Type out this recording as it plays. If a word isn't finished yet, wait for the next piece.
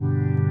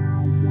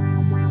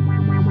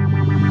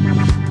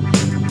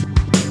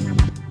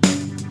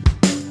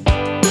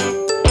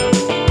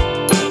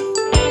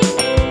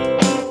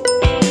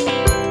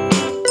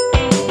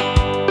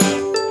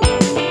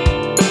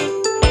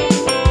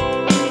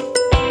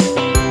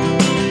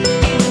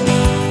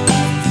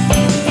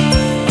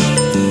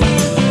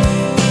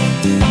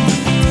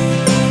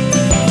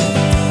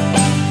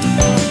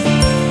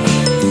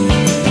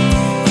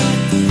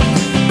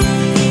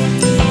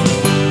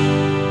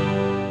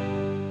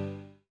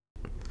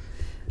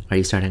Are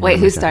you starting? Wait,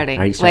 who's starting?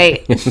 Are you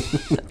starting?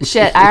 Wait.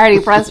 Shit, I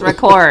already pressed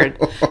record.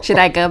 Should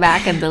I go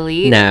back and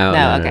delete?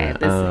 No, Okay.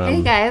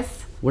 Hey,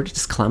 guys. We're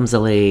just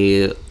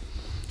clumsily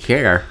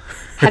here.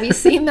 Have you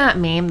seen that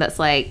meme that's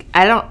like,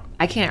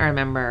 I can't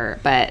remember,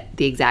 but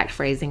the exact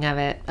phrasing of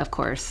it, of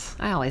course,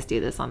 I always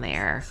do this on the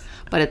air.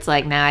 But it's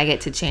like, now I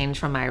get to change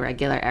from my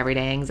regular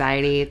everyday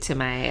anxiety to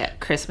my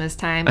Christmas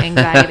time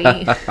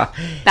anxiety.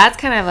 That's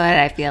kind of what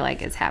I feel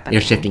like is happening.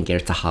 You're shifting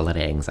gears to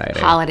holiday anxiety.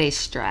 Holiday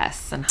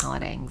stress and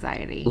holiday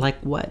anxiety. Like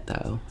what,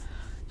 though?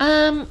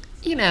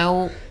 You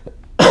know,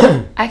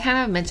 I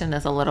kind of mentioned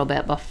this a little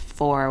bit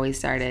before we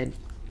started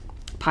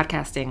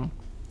podcasting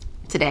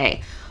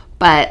today,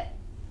 but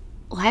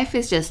life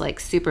is just like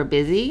super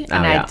busy,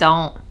 and I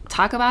don't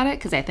talk about it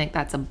because I think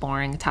that's a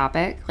boring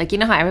topic. Like, you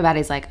know how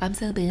everybody's like, I'm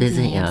so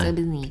busy, I'm so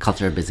busy.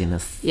 Culture of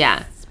busyness.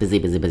 Yeah. It's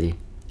busy.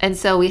 And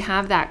so we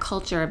have that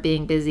culture of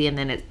being busy, and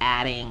then it's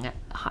adding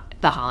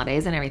the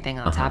holidays and everything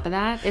on top of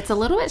that. It's a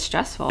little bit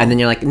stressful. And then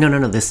you're like,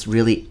 no, this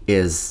really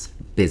is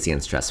busy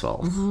and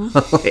stressful.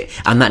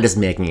 Mm-hmm. I'm not just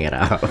making it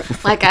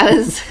up. Like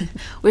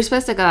we're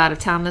supposed to go out of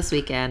town this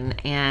weekend,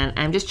 and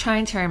I'm just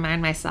trying to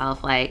remind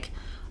myself, like,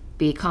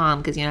 be calm,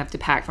 because you have to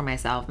pack for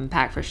myself and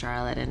pack for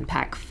Charlotte and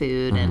pack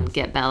food and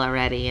get Bella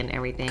ready and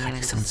everything. God, and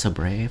you sound so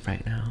brave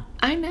right now.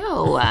 I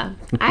know.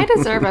 I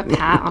deserve a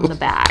pat on the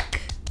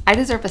back. I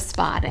deserve a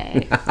spa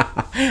day.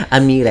 A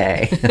me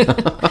day.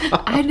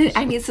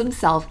 I need some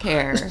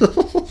self-care.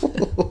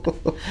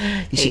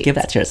 You should give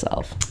that to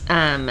yourself.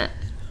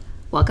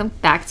 Welcome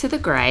back to the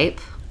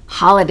Gripe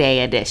Holiday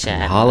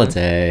Edition.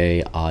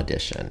 Holiday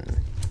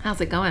audition.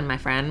 How's it going, my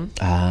friend?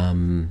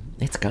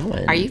 It's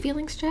going. Are you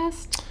feeling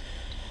stressed?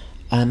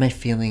 Am I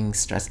feeling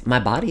stressed? My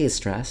body is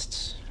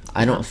stressed.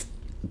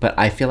 But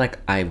I feel like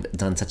I've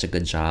done such a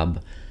good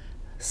job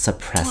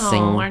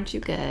suppressing. Oh, aren't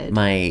you good?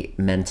 My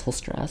mental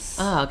stress.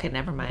 Oh, okay,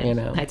 never mind. You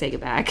know, I take it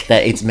back.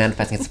 That it's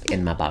manifesting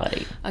in my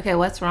body. Okay,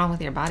 what's wrong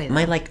with your body, though?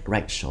 My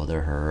right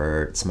shoulder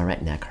hurts. My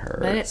right neck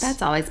hurts. But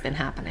that's always been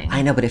happening.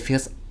 I know, but it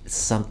feels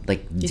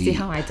like. You see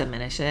how I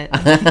diminish it?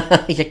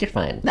 You're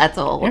fine. That's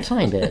old. You're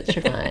fine, bitch.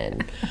 You're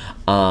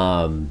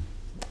fine.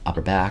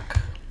 Upper back.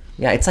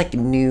 Yeah, it's like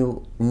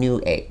new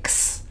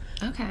aches.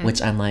 Okay.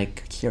 Which I'm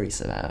like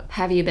curious about.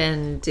 Have you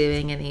been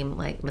doing any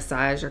like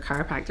massage or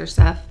chiropractor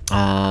stuff?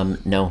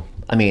 No.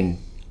 I mean,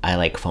 I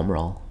like foam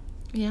roll.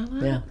 Yeah,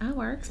 well, that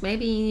works.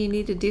 Maybe you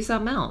need to do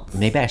something else.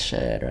 Maybe I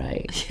should,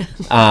 right?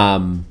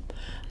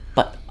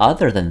 But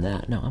other than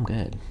that, no, I'm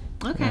good.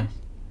 Okay.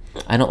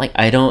 Yeah.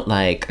 I don't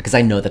like because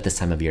I know that this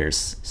time of year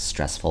is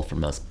stressful for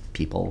most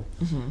people.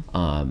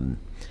 Mm-hmm.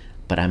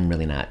 But I'm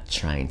really not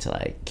trying to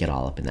like get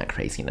all up in that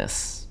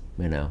craziness.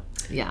 You know.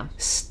 Yeah.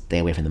 Stay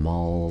away from the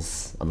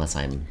malls unless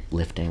I'm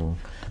lifting.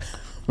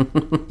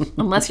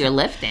 Unless you're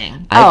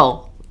lifting.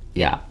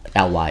 Yeah.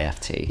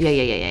 LYFT.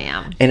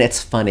 Yeah. And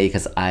it's funny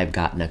because I've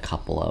gotten a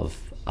couple of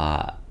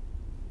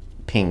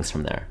pings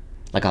from there.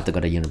 Like, I'll have to go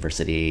to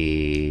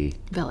University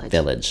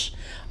Village.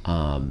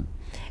 And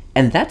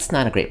that's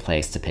not a great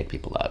place to pick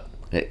people up.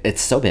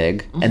 It's so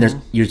big,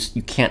 and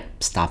you can't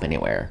stop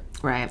anywhere.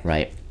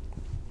 Right.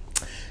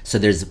 So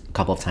there's a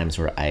couple of times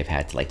where I've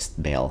had to like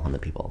just bail on the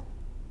people.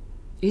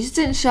 You just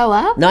didn't show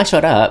up? No, I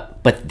showed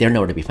up, but they're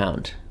nowhere to be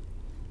found.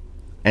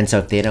 And so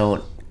if they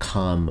don't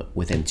come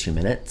within 2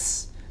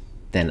 minutes,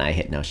 then I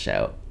hit no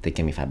show. They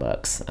give me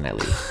 $5 and I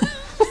leave.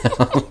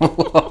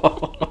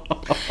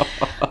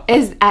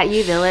 Is at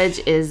U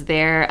Village, is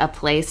there a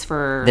place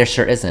for there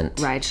sure isn't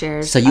ride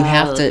shares? So you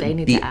have to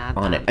be add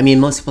on them. it. I mean,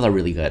 most people are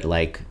really good.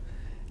 Like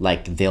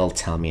they'll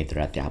tell me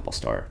they're at the Apple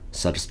store.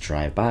 So I'll just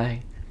drive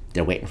by.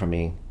 They're waiting for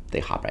me. They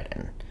hop right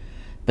in.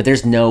 But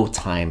there's no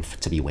time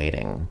to be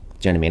waiting.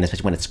 Do you know what I mean?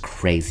 Especially when it's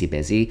crazy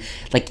busy.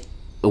 Like,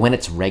 when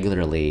it's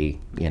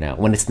regularly,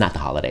 when it's not the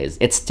holidays,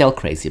 it's still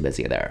crazy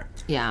busy there.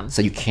 Yeah.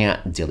 So you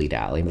can't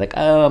dilly-dally. Be like,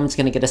 oh, I'm just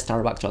going to get a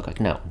Starbucks real quick.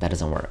 No, that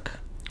doesn't work.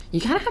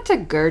 You kind of have to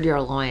gird your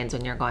loins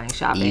when you're going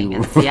shopping You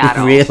in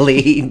Seattle.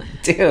 really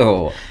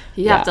do.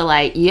 You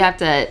have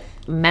to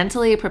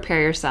mentally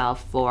prepare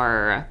yourself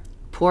for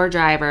poor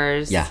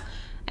drivers. Yeah.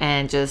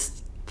 And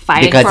just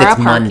fighting because for a it's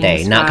parking Monday,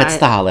 spot. not because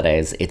it's the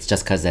holidays. It's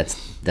just because it's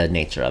the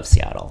nature of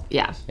Seattle.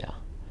 Yeah. Yeah.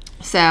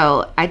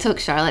 So I took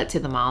Charlotte to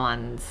the mall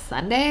on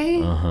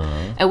Sunday,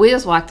 and we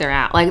just walked her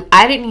out. Like,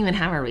 I didn't even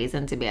have a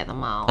reason to be at the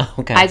mall.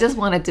 Okay. I just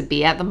wanted to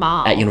be at the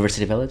mall. At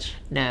University Village?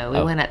 No,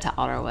 we went up to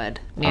Alderwood,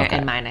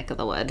 in my neck of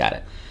the wood. Got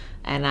it.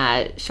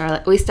 And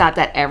Charlotte, we stopped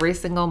at every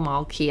single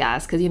mall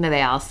kiosk because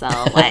they all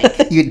sell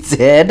like. You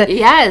did?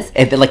 Yes.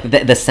 And like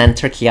the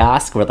center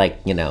kiosk where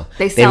like they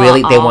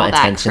want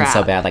attention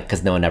so bad like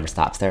because no one ever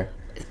stops there.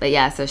 But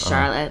yeah, so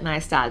Charlotte and I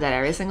stopped at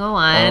every single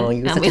one. Oh,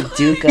 you're such a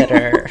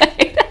do-gooder.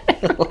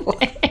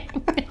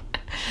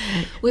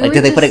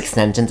 Did they put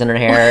extensions in her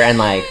hair and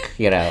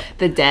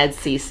the Dead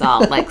Sea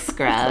Salt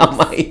scrubs? Oh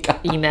my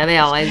god! They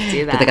always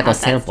do that. But they got those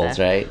samples,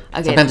 right?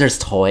 Okay. Sometimes there's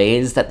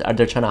toys that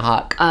they're trying to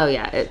hawk. Oh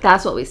yeah,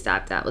 that's what we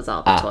stopped at was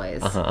all the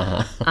toys.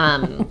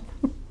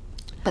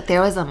 But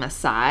there was a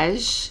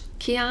massage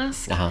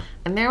kiosk,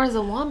 and there was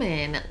a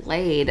woman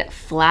laid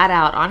flat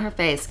out on her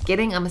face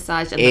getting a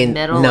massage in the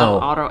middle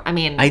of auto. I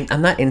mean,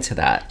 I'm not into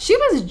that. She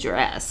was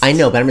dressed. I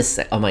know, but I'm just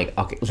saying. I'm like,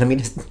 okay, let me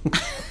just.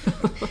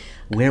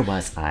 Where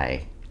was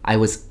I? I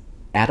was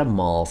at a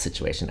mall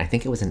situation. I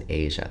think it was in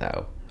Asia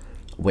though,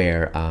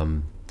 where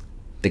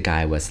the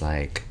guy was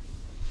like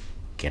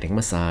getting a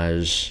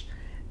massage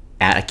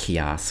at a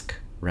kiosk,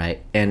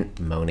 right, and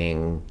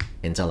moaning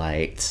in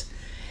delight.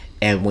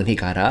 And when he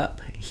got up,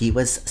 he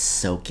was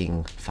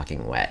soaking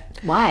fucking wet.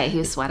 Why? He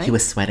was sweating? He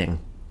was sweating.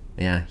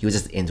 Yeah, he was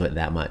just into it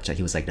that much. Like,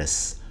 he was like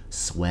this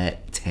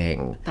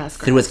sweating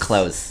through his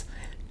clothes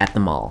at the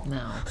mall.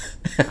 No.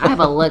 I have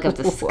a look of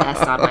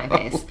disgust on my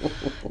face.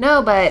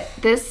 No, but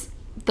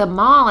the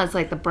mall is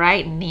like the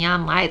bright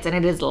neon lights, and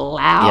it is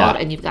loud,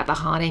 and you've got the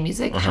holiday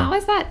music. How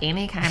is that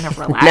any kind of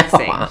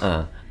relaxing?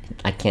 No,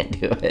 I can't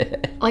do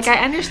it. Like,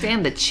 I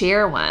understand the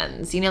chair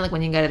ones. You know, like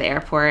when you go to the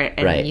airport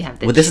and you have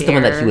the chair. Well, this is the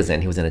one that he was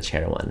in. He was in a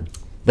chair one.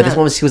 But this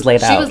one she was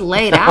laid out. She was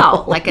laid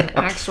out like an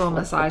actual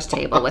massage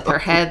table with her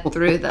head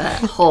through the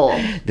hole.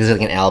 There's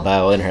like an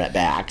elbow in her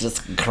back,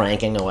 just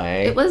cranking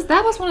away.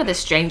 That was one of the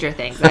stranger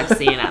things I've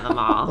seen at the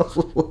mall.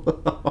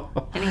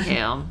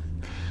 Anywho,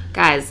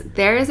 guys,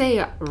 there is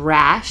a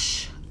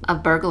rash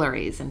of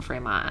burglaries in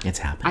Fremont. It's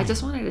happening. I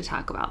just wanted to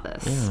talk about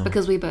this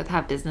because we both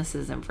have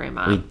businesses in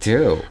Fremont. We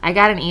do. I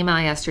got an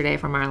email yesterday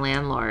from our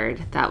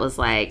landlord that was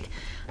like,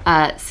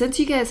 since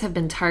you guys have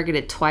been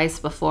targeted twice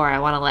before, I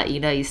want to let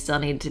you know you still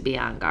need to be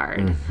on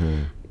guard.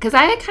 Because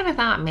I kind of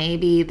thought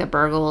maybe the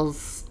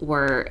burgles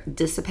were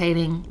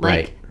dissipating.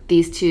 Like,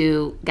 these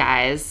two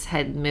guys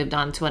had moved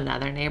on to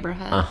another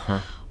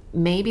neighborhood.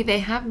 Maybe they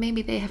have,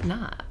 maybe they have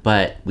not.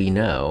 But we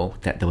know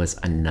that there was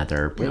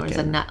another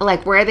break-in.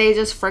 Like, where they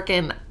just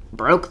freaking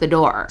broke the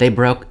door. They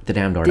broke the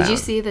damn door down. Did you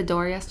see the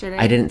door yesterday?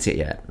 I didn't see it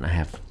yet.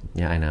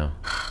 Yeah, I know.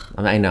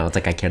 I know. It's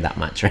like I care that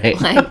much, right?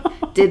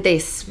 Like, did they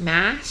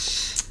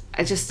smash?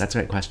 That's the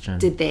right question.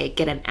 Did they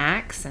get an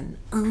axe and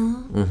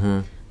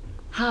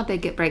how'd they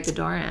break the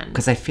door in?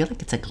 Because I feel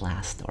like it's a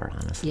glass door,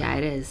 honestly. Yeah,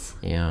 it is.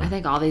 Yeah. I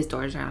think all these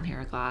doors around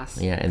here are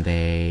glass. Yeah, and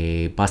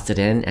they busted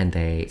in and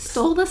they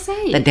stole the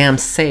safe. The damn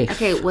safe.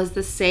 Okay, was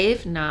the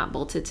safe not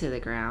bolted to the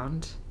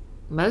ground?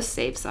 Most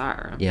safes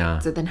are. Yeah.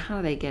 So then how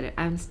do they get it?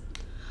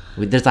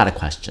 There's a lot of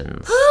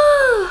questions.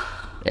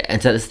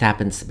 And so this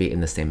happens to be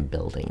in the same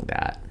building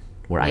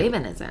where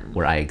Raven is in.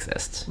 Where I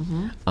exist.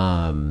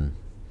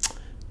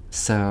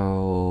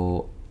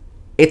 So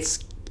it'd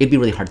be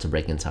really hard to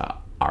break into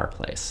our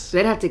place. So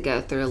they'd have to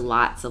go through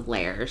lots of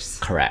layers.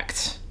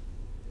 Correct.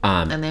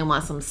 And they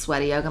want some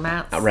sweaty yoga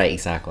mats. Right,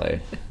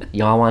 exactly.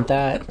 Y'all want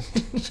that?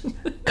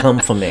 Come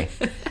for me.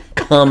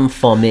 Come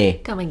for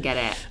me. Come and get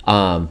it.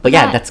 But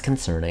yeah, that's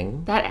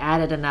concerning. That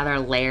added another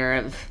layer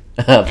of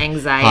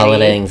anxiety.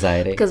 Holiday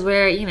anxiety. Because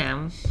we're,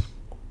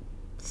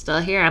 still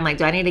here. I'm like,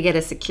 do I need to get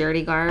a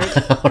security guard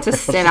to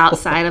sit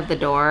outside of the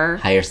door?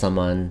 Hire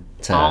someone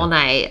to all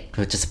night.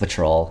 Just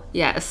patrol.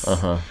 Yes.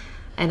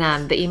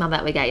 And the email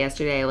that we got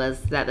yesterday was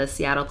that the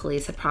Seattle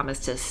police had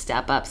promised to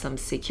step up some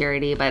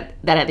security, but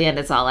then at the end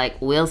it's all like,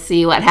 we'll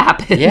see what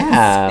happens.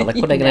 Yeah, like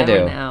what are they going to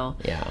do? Know.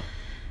 Yeah.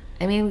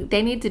 I mean,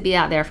 they need to be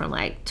out there from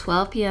like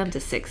 12 p.m. to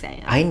 6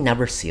 a.m. I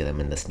never see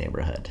them in this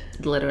neighborhood.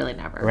 Literally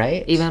never.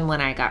 Right? Even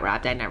when I got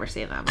robbed, I never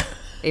see them.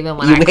 Even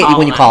when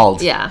you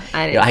called. Yeah.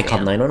 I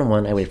called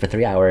 911, I waited for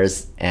 3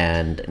 hours,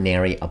 and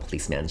nary a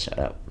policeman showed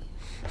up.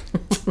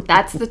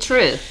 That's the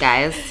truth,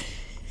 guys.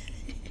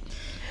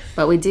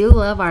 But we do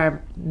love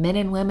our men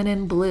and women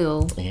in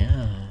blue.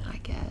 Yeah. I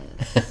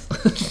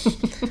guess.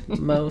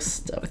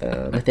 Most of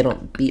them. If they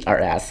don't beat our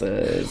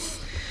asses.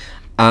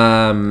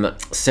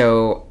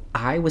 So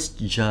I was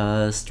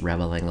just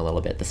reveling a little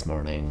bit this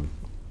morning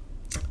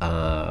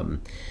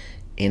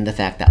in the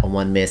fact that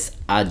one Miss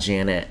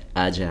Janet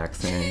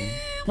Jackson.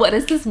 What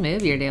is this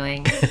move you're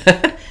doing?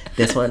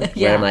 This one?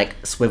 Yeah. Where I'm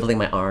like swiveling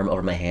my arm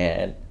over my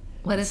head.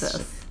 What is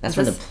this? That's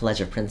from the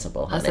Pleasure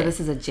Principle, honey. Oh, so this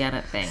is a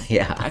Janet thing.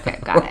 Yeah. Okay,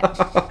 got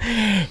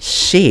it.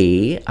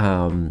 She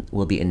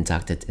will be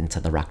inducted into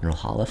the Rock and Roll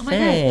Hall of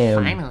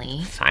Fame.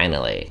 God,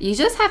 finally. You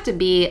just have to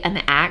be an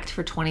act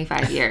for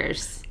 25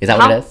 years. Is that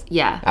what it is?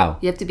 Yeah. Oh.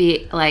 You have to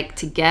be like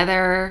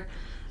together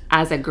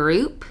as a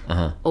group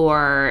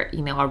or,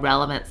 a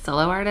relevant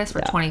solo artist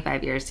for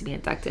 25 years to be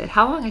inducted.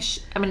 How long is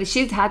she? I mean,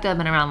 she's had to have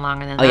been around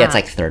longer than that. Oh, yeah, it's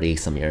like 30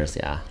 some years,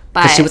 yeah.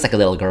 Because she was like a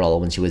little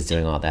girl when she was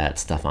doing all that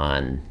stuff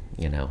on,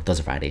 those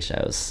Friday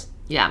shows.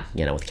 Yeah.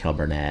 With Carol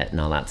Burnett and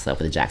all that stuff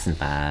with the Jackson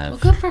 5. Well,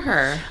 good for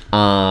her.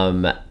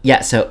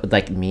 Yeah, so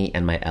like me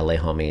and my LA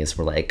homies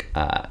were like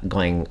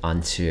going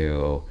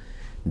onto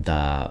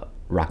the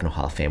Rock and Roll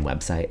Hall of Fame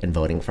website and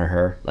voting for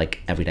her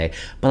like every day.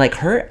 But like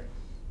her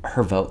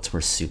votes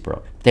were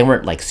they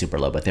weren't like super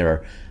low, but they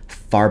were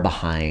far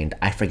behind.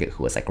 I forget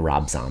who was, like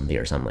Rob Zombie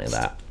or something like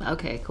that.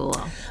 Okay, cool.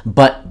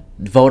 But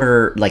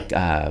voter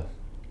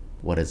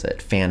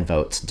fan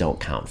votes don't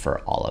count for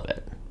all of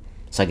it.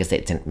 So I guess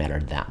it didn't matter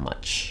that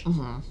much.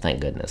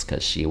 Thank goodness,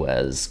 because she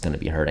was going to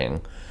be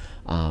hurting.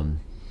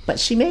 But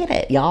she made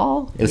it,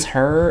 y'all. It was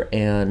her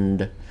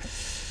and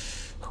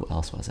who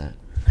else was it?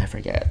 I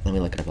forget. Let me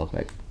look it up real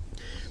quick.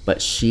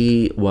 But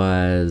she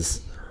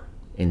was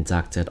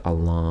inducted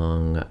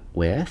along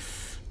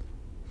with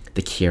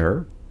The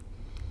Cure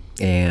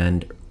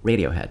and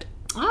Radiohead.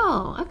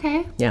 Oh,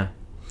 okay. Yeah.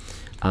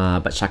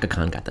 But Shaka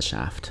Khan got the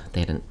shaft.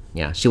 They didn't.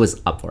 Yeah, she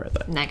was up for it,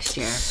 but next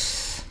year,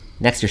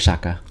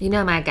 Shaka. You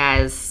know, my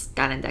guys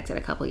got inducted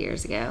a couple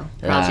years ago.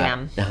 Pearl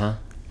Jam.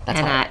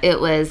 And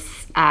it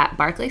was at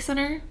Barclays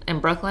Center in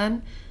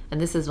Brooklyn. And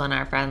this is when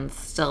our friends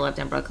still lived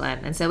in Brooklyn.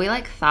 And so we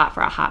thought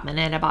for a hot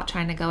minute about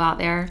trying to go out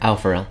there. Oh,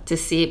 for real? To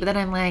see. But then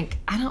I'm like,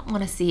 I don't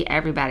want to see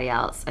everybody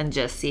else and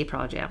just see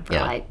Pearl Jam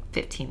for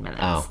 15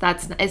 minutes. Oh.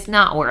 It's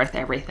not worth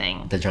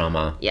everything. The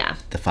drama. Yeah.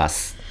 The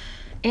fuss.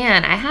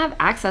 And I have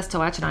access to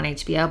watch it on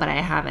HBO, but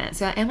I haven't.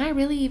 So am I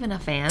really even a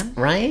fan?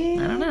 Right?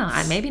 I don't know.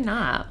 Maybe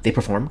not. They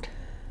performed?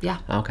 Yeah.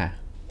 Okay.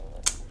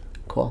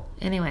 Cool.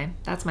 Anyway,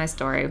 that's my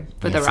story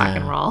for the Rock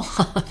and Roll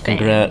Hall of Fame.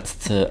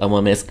 Congrats to a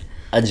woman,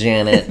 a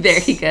Janet. There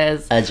he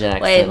goes. A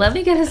Jackson. Wait, let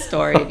me get his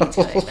story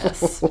between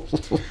this.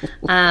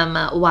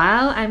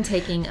 While I'm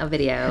taking a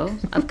video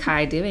of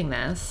Kai doing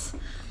this,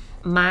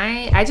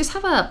 I just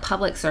have a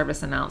public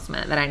service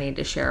announcement that I need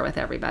to share with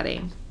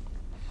everybody.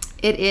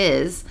 It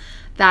is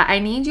that I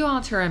need you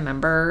all to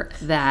remember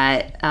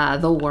that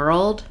the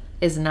world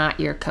is not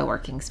your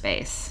co-working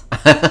space.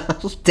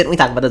 Didn't we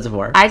talk about this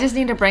before? I just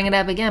need to bring it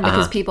up again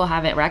because people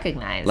haven't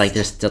recognized. Like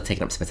they're still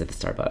taking up space at the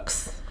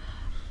Starbucks.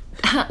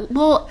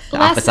 Well,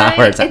 last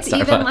night it's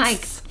even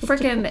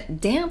freaking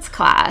dance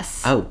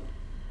class. Oh.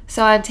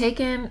 So I've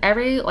taken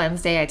every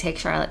Wednesday. I take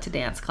Charlotte to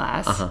dance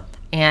class,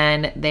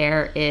 and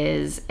there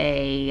is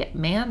a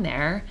man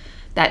there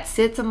that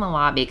sits in the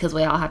lobby because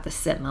we all have to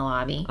sit in the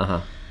lobby.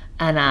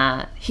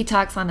 And he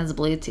talks on his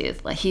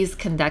Bluetooth like he's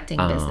conducting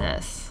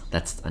business.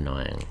 That's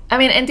annoying. I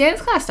mean, and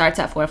dance class starts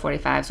at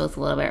 4:45, so it's a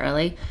little bit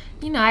early.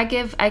 You know, I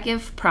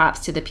give props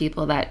to the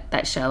people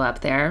that show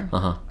up there,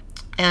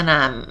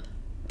 and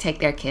take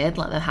their kid,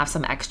 let them have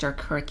some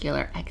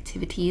extracurricular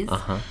activities.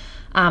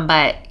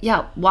 But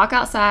yeah, walk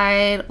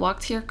outside,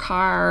 walk to your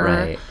car.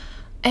 Right.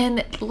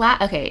 And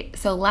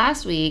so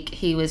last week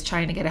he was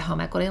trying to get a home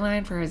equity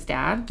line for his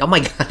dad. Oh my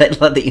God, I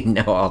love that you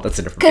know all this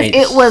information.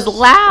 Because it was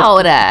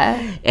loud.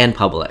 And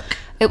public.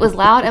 It was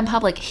loud and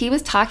public. He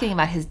was talking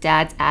about his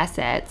dad's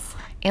assets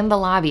in the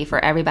lobby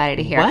for everybody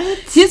to hear. What?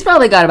 He's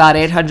probably got about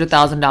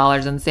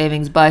 $800,000 in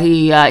savings, but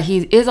he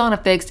is on a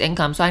fixed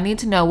income. So I need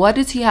to know, what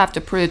does he have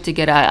to prove to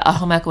get a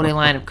home equity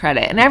line of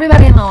credit? And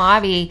everybody in the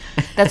lobby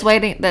that's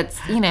waiting,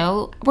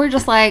 we're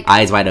just like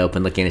eyes wide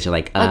open, looking at you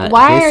like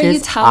why are you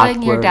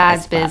telling your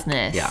dad's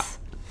business? Yeah.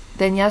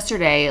 Then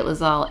yesterday it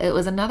was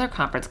another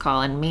conference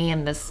call, and me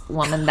and this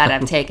woman that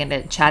I've taken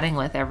to chatting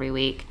with every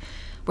week,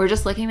 we're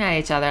just looking at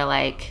each other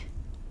like.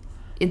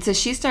 And so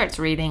she starts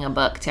reading a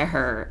book to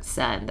her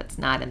son that's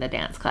not in the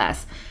dance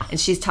class. And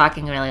she's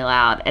talking really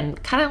loud.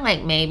 And kind of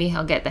like maybe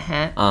he'll get the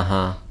hint.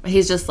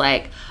 He's just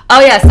like, oh,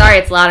 yeah, sorry,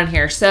 it's loud in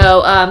here.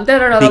 So,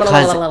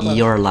 because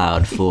you're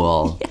loud,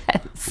 fool.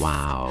 Yes.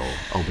 Wow.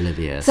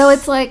 Oblivious. So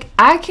it's like,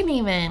 I can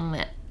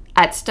even,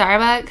 at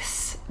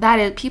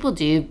Starbucks, people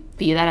do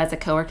view that as a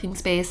co-working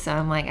space. So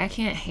I'm like, I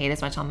can't hate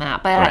as much on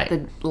that. But at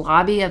the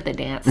lobby of the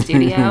dance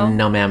studio.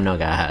 No, ma'am, no,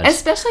 gosh.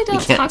 Especially don't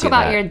talk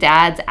about your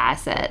dad's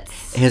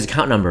assets. His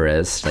account number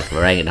is,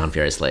 writing it down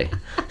furiously.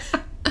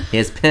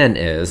 His PIN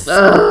is.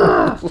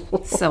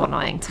 So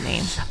annoying to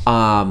me.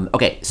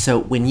 Okay,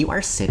 so when you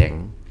are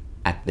sitting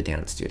at the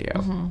dance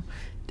studio,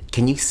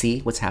 can you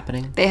see what's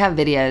happening? They have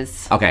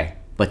videos. Okay,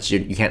 but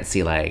you can't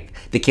see,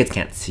 the kids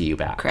can't see you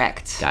back.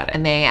 Correct. Got it.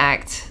 And they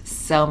act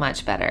so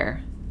much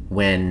better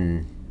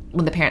when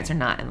the parents are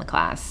not in the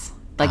class.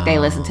 They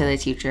listen to the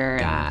teacher.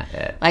 Got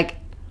it.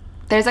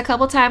 There's a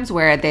couple times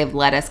where they've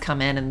let us come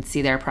in and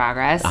see their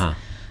progress.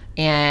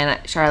 And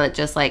Charlotte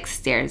just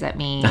stares at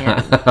me.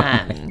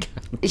 And,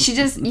 she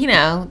just,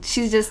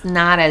 she's just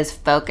not as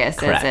focused.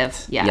 Correct.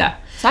 As if, yeah.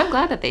 So I'm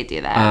glad that they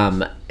do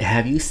that.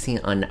 Have you seen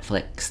on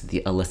Netflix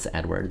the Alyssa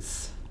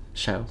Edwards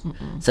show?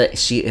 So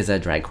she is a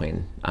drag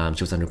queen.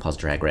 She was on RuPaul's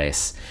Drag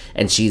Race,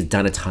 and she's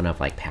done a ton of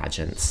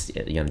pageants,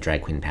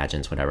 drag queen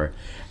pageants, whatever.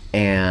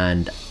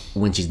 And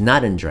when she's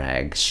not in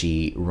drag,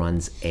 she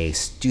runs a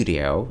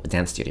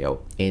dance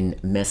studio in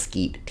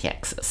Mesquite,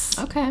 Texas.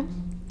 Okay.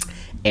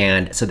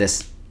 And so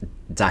this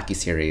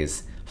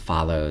docuseries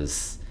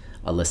follows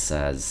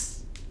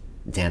Alyssa's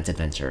dance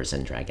adventures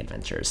and drag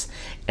adventures.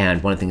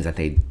 And one of the things that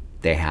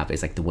they have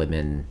is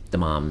the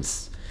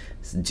moms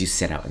do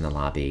sit out in the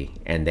lobby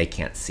and they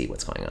can't see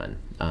what's going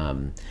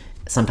on.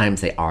 Sometimes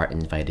they are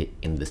invited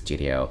in the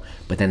studio,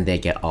 but then they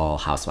get all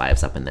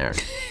housewives up in there.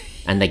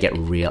 And they get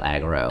real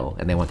aggro,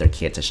 and they want their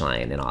kid to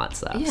shine and all that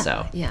stuff. Yeah,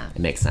 so it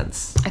makes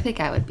sense. I think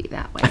I would be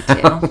that way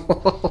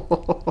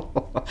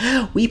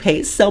too. We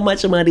pay so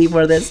much money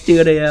for this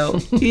studio.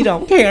 You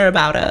don't care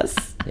about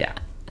us. Yeah,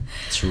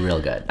 it's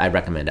real good. I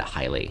recommend it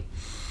highly.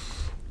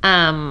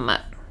 My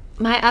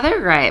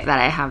other gripe that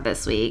I have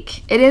this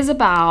week, it is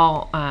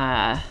about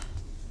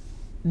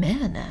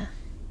men.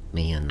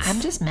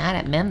 I'm just mad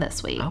at men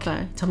this week.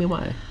 Okay, tell me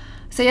why.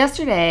 So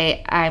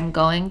yesterday, I'm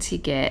going to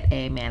get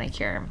a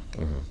manicure.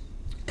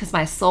 because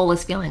my soul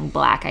was feeling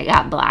black. I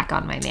got black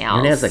on my nails.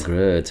 Your nails look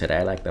good today.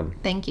 I like them.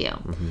 Thank you.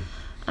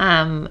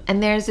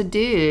 And there's a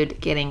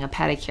dude getting a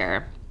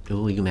pedicure.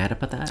 Oh, you mad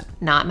about that?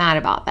 Not mad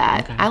about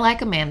that. Okay. I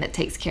like a man that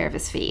takes care of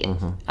his feet.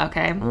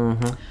 Okay?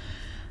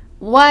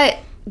 What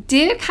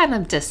did kind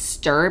of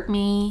disturb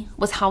me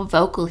was how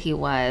vocal he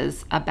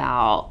was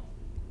about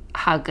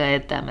how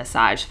good the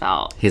massage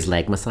felt. His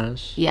leg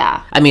massage?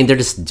 Yeah. I mean, they're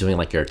just doing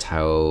like your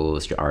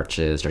toes, your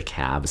arches, your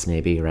calves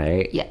maybe,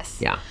 right? Yes.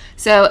 Yeah.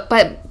 So,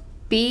 but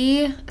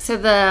the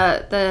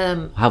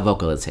How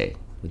vocal is he? Do you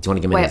want to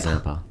give me an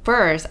example?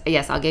 First,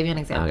 yes, I'll give you an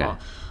example. Okay.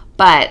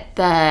 But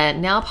the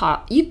nail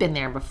polish, you've been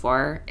there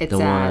before. It's the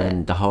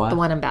Hoa? The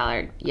one in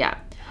Ballard, yeah.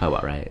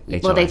 Hoa, right?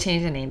 Well, they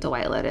changed the name to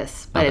White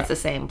Lotus, but it's the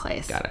same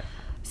place. Got it.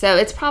 So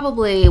it's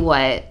probably,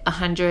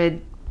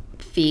 100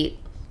 feet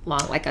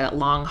long, like a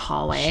long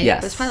hallway.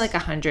 Yes. It's probably like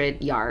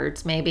 100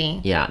 yards, maybe.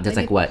 Yeah, there's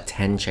maybe,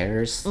 10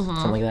 chairs?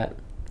 Something like that?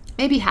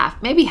 Maybe half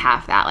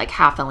that, like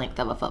half the length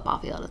of a football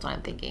field is what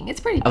I'm thinking.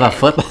 It's pretty big. Of a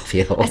football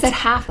field? I said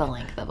half the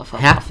length of a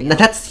football field. No,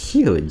 that's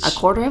huge. A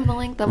quarter of the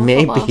length of a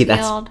football field. Maybe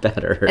that's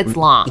better. It's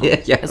long,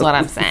 yeah. is what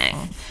I'm saying.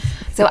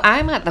 So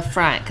I'm at the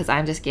front because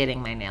I'm just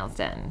getting my nails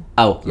done.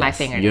 Oh, my yes.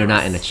 fingernails. You're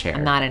not in a chair.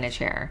 I'm not in a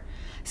chair.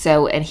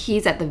 So, and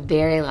he's at the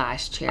very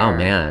last chair. Oh,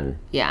 man.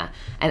 Yeah.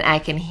 And I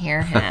can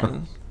hear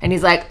him. And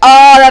he's like,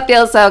 oh, that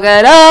feels so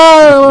good.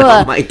 Oh,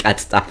 oh my God,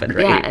 stop it,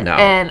 right? Yeah. No.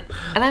 And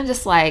I'm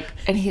just like,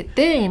 and he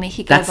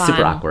goes That's on.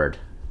 super awkward.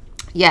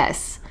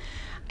 Yes.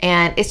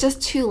 And it's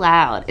just too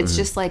loud. It's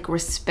just like,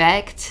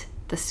 respect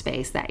the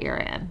space that you're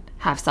in.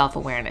 Have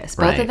self-awareness.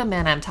 Both of the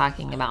men I'm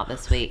talking about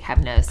this week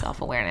have no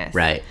self-awareness.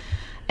 Right.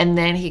 And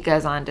then he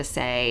goes on to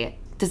say,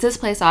 does this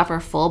place offer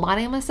full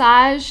body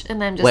massage?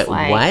 And I'm just Wait,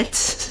 like,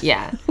 what?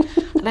 Yeah.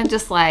 And I'm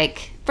just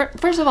like,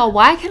 first of all,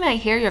 why can I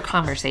hear your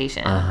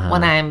conversation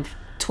when I'm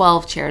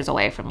 12 chairs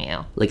away from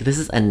you? Like, this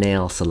is a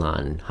nail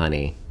salon,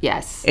 honey.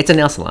 Yes. It's a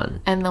nail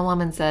salon. And the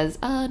woman says,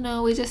 oh,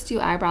 no, we just do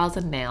eyebrows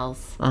and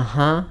nails.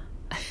 Like,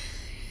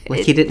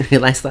 he didn't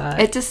realize that?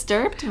 It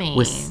disturbed me.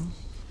 Was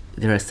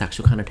there a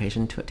sexual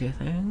connotation to it, do you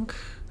think?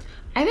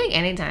 I think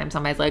anytime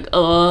somebody's like,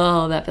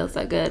 oh, that feels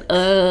so good.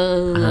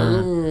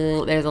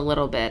 Oh, there's a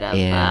little bit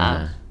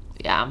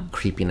of,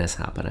 creepiness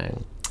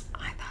happening.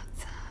 I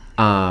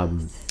thought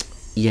so.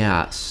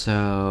 Yeah,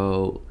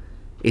 so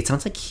it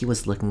sounds like he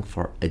was looking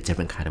for a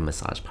different kind of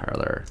massage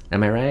parlor.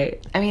 Am I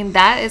right? I mean,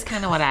 that is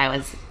kind of what I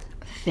was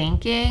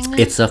thinking.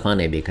 It's so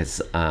funny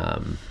because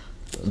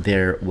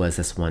there was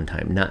this one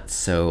time, not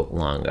so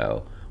long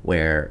ago,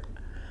 where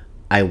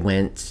I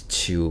went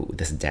to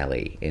this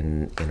deli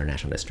in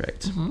International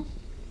District.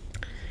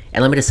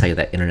 And let me just tell you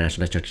that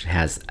International District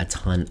has a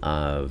ton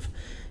of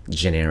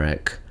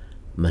generic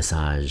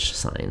massage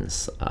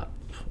signs up,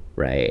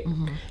 right?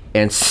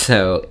 And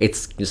so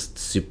it's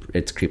just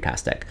it's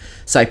creeptastic.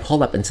 So I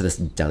pulled up into this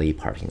deli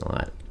parking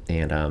lot,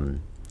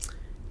 and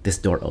this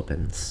door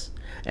opens,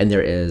 and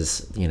there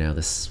is,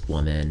 this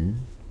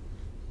woman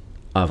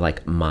of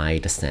like my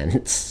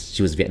descent.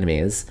 She was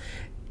Vietnamese.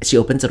 She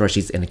opens the door.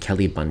 She's in a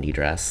Kelly Bundy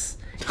dress.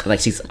 Like,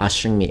 she's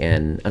ushering me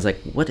in. I was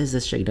like, what is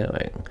this chick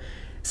doing?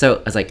 So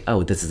I was like,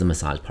 oh, this is a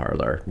massage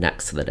parlor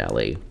next to the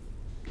deli.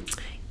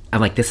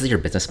 I'm like, this is your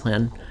business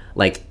plan?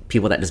 Like,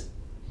 people that just,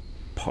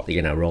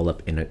 roll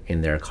up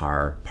in their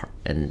car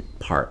and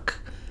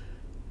park.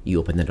 You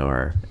open the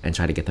door and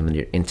try to get them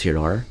into your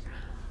door.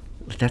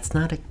 That's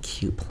not a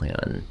cute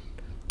plan.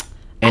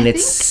 And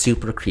it's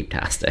super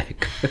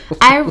creeptastic.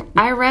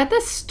 I read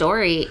this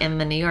story in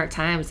the New York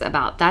Times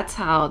about that's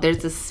how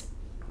there's this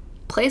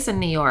place in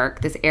New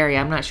York, this area,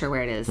 I'm not sure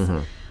where it is.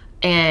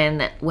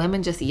 And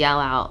women just yell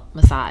out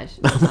massage.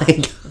 Oh my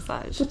God.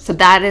 Massage. So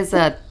that is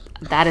a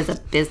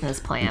business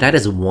plan. That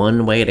is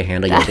one way to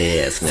handle your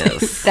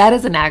business. That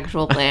is an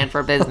actual plan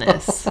for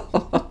business.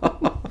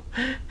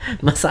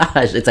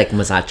 Massage. It's like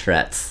massage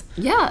threats.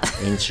 Yeah.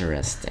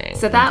 Interesting.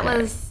 So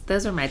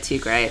those are my two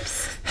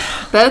gripes.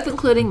 Both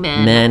including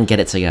men. Men, get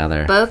it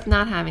together. Both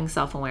not having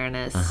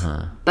self-awareness.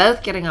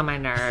 Both getting on my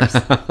nerves.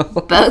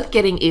 Both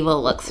getting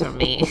evil looks from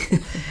me.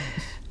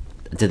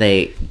 Do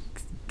they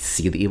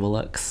see the evil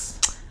looks?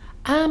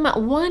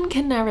 One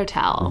can never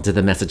tell. Did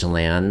the message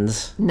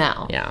land?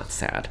 No. Yeah, it's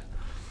sad.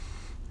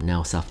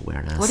 No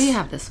self-awareness. What do you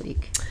have this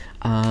week?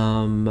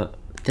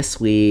 This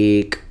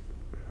week,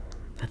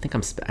 I think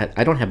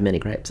I don't have many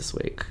gripes this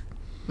week.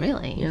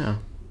 Really? Yeah.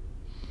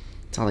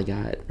 That's all I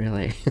got,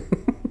 really.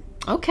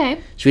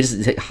 Okay. Should we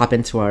just hop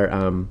into our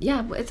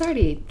Yeah, it's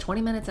already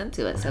 20 minutes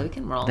into it, so we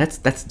can roll.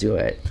 Let's do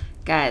it.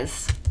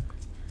 Guys,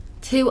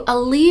 to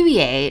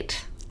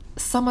alleviate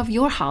some of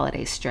your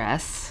holiday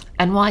stress,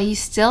 and while you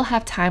still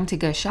have time to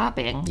go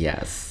shopping,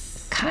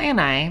 yes, Kai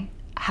and I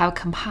have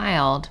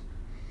compiled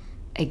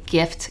a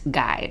gift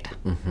guide.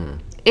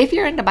 If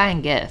you're into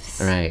buying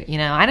gifts, right?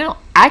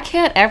 I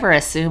can't ever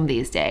assume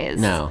these days.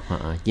 No,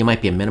 you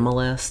might be a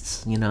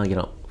minimalist. You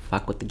don't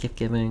fuck with the gift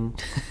giving.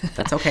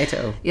 That's okay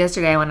too.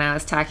 Yesterday, when I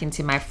was talking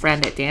to my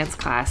friend at dance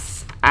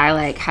class,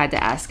 I had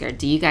to ask her,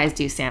 "Do you guys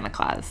do Santa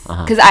Claus?"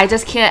 Because I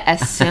just can't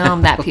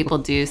assume that people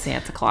do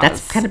Santa Claus.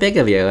 That's kind of big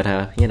of you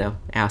to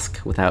ask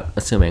without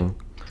assuming.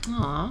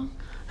 Aw.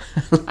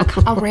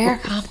 A rare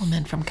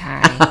compliment from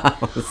Kai.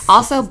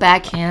 Also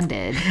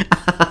backhanded.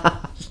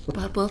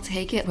 But we'll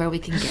take it where we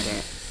can get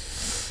it.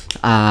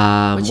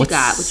 What you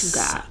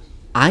got?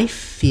 I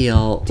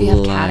feel Do you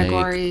have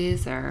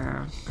categories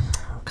or?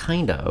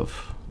 Kind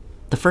of.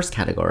 The first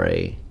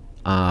category,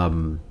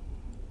 I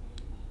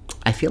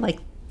feel like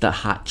the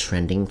hot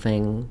trending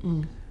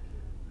thing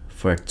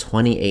for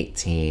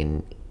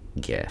 2018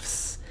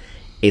 gifts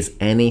is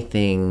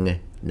anything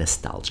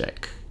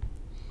nostalgic.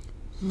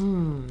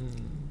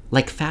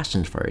 Like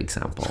fashion, for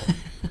example.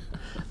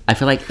 I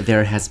feel like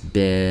there has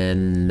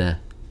been,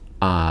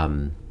 I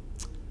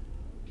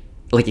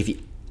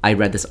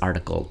read this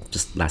article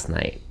just last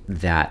night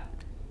that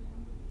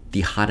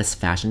the hottest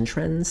fashion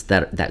trends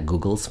that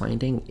Google's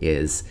finding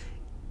is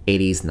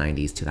 80s,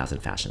 90s, 2000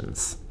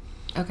 fashions.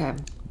 Okay.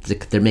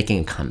 They're making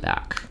a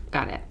comeback.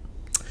 Got it.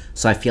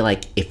 So I feel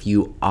like if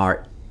you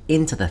are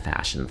into the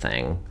fashion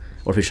thing,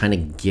 or if you're trying to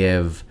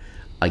give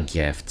a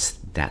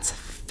gift that's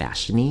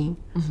fashiony,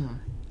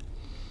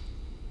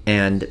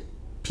 and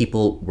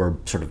people were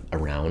sort of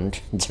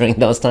around during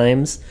those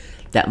times,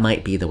 that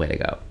might be the way to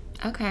go.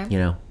 Okay. You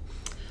know?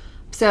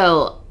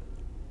 So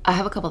I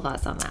have a couple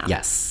thoughts on that.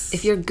 Yes.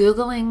 If you're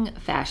Googling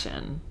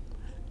fashion,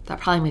 that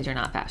probably means you're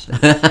not fashion.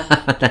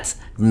 That's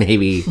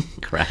maybe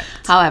correct.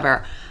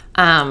 However,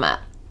 the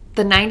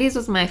 90s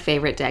was my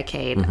favorite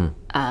decade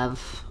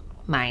of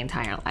my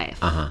entire life.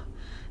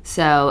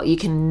 So you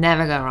can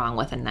never go wrong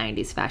with a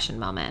 90s fashion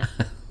moment.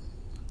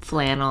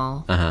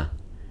 Flannel.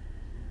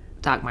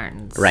 Doc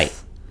Martens. Right.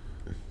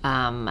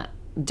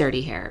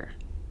 Dirty hair.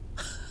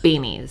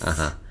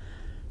 Beanies.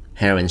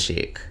 Heroin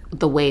chic.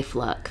 The waif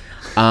look.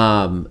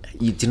 Do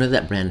you know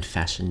that brand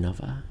Fashion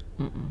Nova?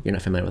 You're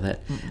not familiar with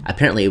it?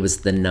 Apparently it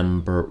was the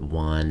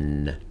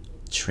 #1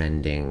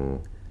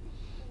 trending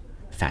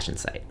fashion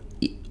site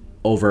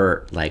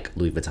over like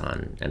Louis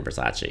Vuitton and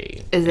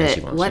Versace. Is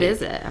it? What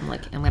is it? I'm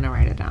gonna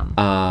write it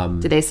down.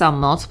 Do they sell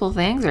multiple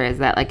things, or is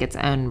that like its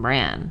own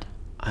brand?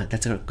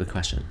 That's a good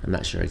question. I'm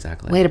not sure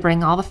exactly. Way to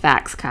bring all the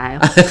facts, Kyle.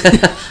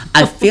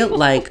 I feel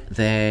like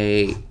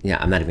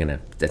I'm not even going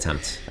to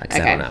attempt. I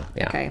don't know.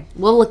 Yeah. Okay.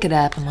 We'll look it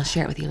up and we'll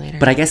share it with you later.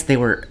 But I guess they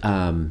were,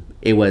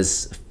 it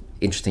was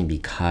interesting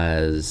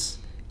because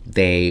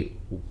they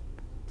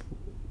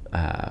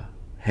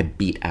had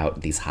beat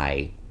out these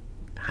more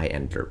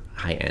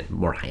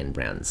high-end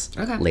brands,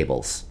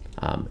 labels.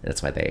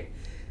 That's why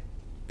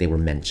they were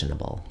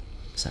mentionable.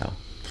 So...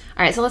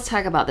 All right, so let's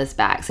talk about this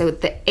back. So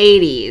the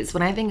 80s,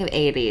 when I think of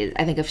 80s,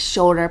 I think of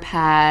shoulder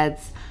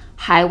pads,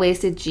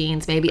 high-waisted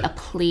jeans, maybe a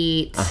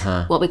pleat,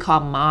 what we call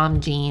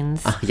mom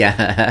jeans.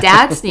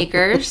 Dad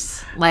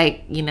sneakers,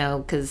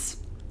 because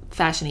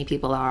fashiony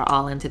people are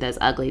all into those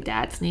ugly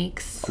dad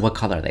sneaks. What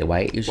color are they?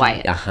 White usually?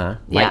 White. White.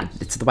 Yeah.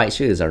 It's the white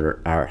shoes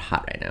are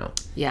hot right now.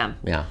 Yeah.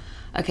 Yeah.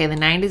 Okay, the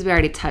 90s we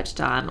already touched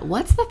on.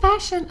 What's the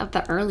fashion of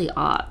the early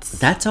aughts?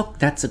 That's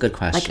a good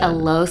question. Like a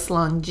low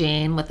slung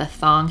jean with a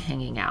thong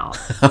hanging out.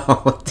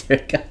 Oh,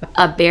 dear God.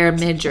 A bare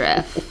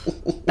midriff.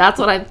 That's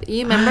what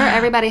you remember?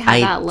 Everybody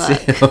had that look.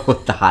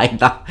 With the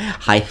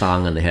high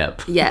thong on the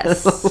hip.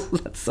 Yes.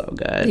 That's so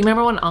good. You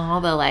remember when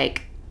all the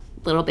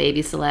little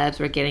baby celebs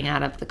were getting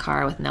out of the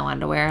car with no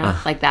underwear?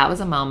 That was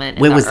a moment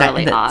in the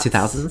early aughts.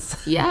 That in the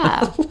 2000s?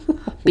 Yeah.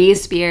 B.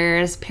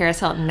 Spears, Paris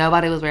Hilton,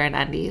 nobody was wearing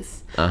undies.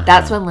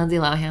 That's when Lindsay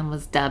Lohan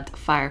was dubbed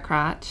Fire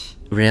Crotch.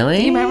 Really?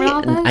 Do you remember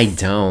all this? I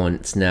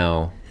don't.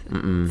 No.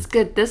 It's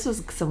good. This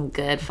was some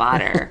good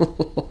fodder.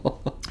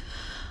 But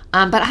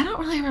I don't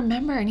really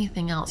remember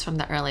anything else from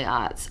the early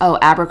aughts. Oh,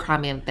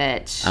 Abercrombie and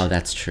Fitch. Oh,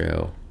 that's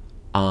true.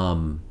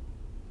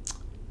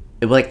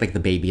 It was like the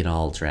baby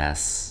doll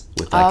dress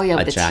with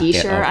with the jacket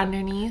t-shirt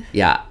underneath.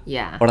 Yeah.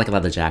 Yeah. Or like a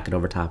leather jacket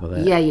over top of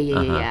it.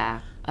 Yeah.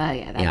 Oh,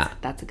 yeah,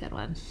 that's a good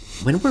one.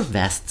 When were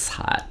vests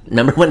hot?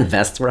 Remember when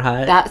vests were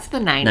hot? That's the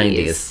 90s.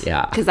 90s,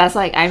 yeah. Because that's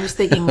I'm just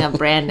thinking of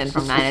Brandon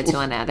from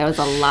 90210. There was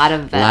a lot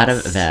of vests. A lot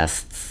of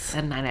vests.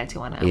 In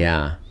 90210.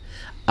 Yeah.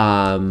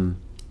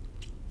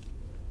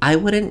 I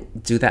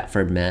wouldn't do that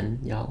for men,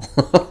 y'all.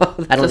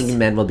 I don't think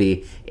men will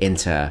be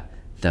into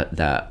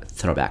the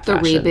throwback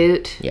fashion. The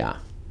reboot. Yeah.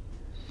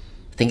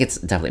 I think it's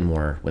definitely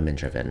more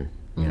women-driven,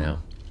 you know?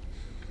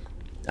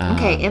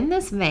 Okay, in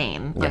this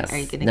vein. Yes. Are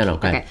you gonna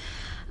go ahead.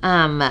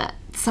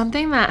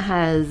 Something that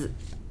has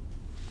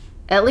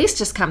at least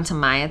just come to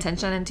my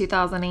attention in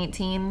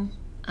 2018.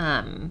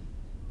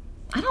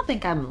 I don't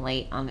think I'm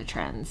late on the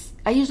trends.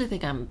 I usually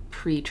think I'm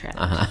pre-trend.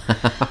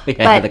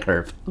 The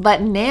curve.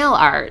 But nail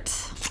art,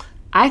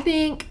 I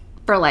think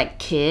for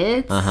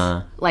kids,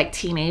 like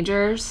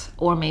teenagers,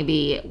 or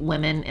maybe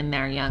women in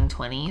their young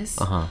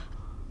 20s,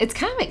 it's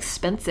kind of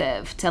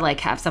expensive to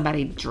have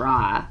somebody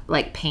draw,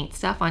 paint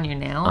stuff on your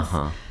nails.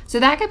 So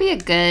that could be a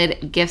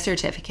good gift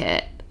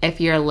certificate if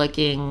you're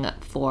looking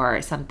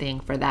for something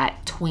for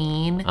that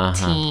tween,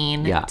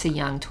 teen to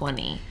young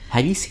 20.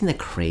 Have you seen the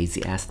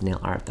crazy ass nail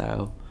art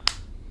though?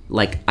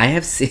 I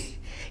have seen,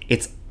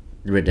 it's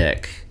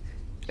ridiculous.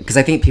 Because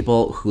I think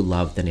people who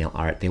love the nail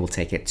art, they will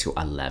take it to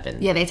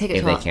 11. Yeah, they take it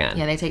if they can.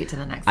 Yeah, they take it to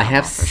the next I level.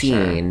 have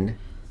seen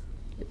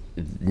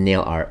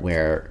nail art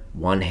where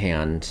one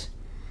hand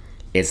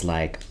is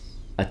like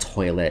a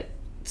toilet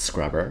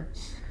scrubber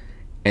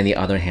and the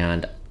other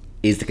hand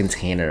is the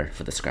container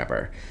for the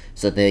scrubber,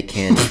 so they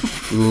can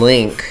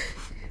link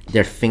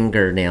their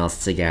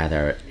fingernails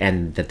together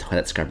and the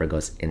toilet scrubber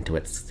goes into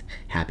its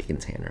happy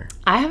container.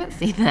 I haven't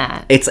seen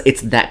that.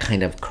 It's that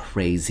kind of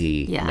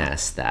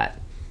craziness that...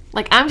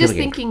 Like, I'm just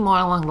thinking more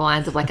along the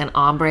lines of like an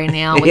ombre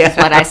nail, which is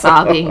what I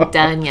saw being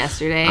done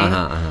yesterday.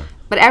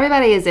 But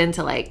everybody is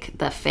into like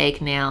the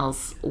fake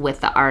nails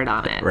with the art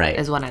on it, right?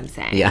 Is what I'm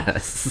saying.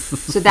 Yes.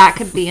 So that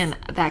could be an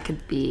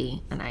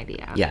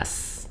idea.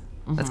 Yes,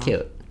 that's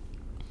cute.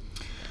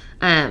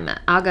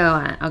 I'll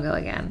go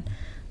again.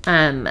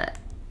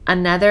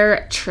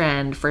 Another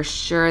trend for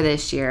sure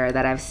this year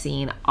that I've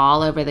seen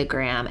all over the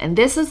gram, and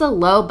this is a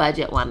low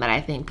budget one that I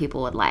think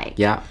people would like.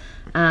 Yeah.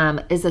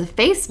 Is a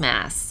face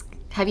mask.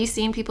 Have you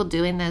seen people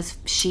doing this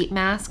sheet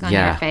mask on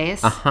your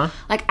face?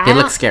 Like, they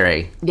look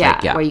scary.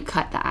 Yeah, where you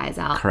cut the eyes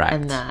out. Correct.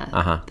 And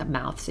the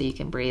mouth so you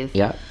can breathe.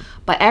 Yeah.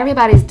 But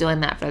everybody's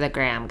doing that for the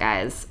gram,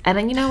 guys. And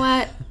then you know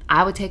what?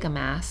 I would take a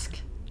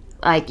mask.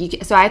 Like,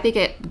 so I think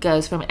it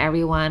goes from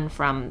everyone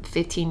from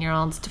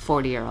 15-year-olds to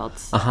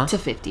 40-year-olds to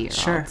 50-year-olds.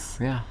 Sure.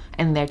 Yeah.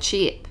 And they're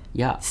cheap.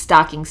 Yeah.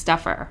 Stocking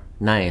stuffer.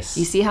 Nice.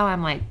 You see how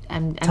I'm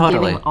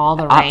totally giving all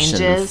the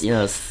options. ranges?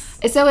 Yes.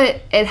 So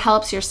it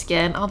helps your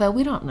skin, although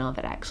we don't know if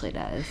it actually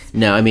does.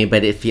 No, I mean,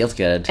 but it feels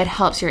good. It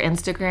helps your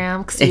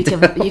Instagram because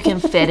you can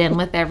fit in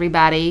with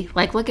everybody.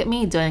 Like, look at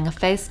me doing a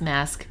face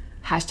mask.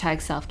 #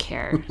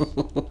 self-care.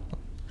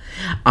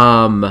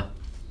 On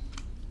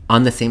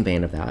the same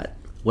vein of that,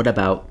 what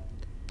about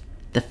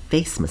the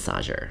face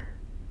massager?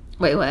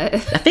 Wait, what?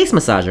 A face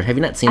massager. Have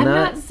you not seen that?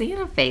 I've not seen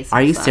a face massager.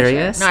 Are you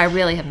serious? No, I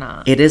really have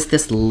not. It is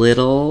this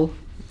little...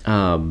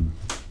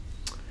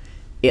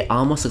 it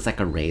almost looks like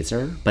a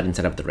razor, but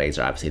instead of the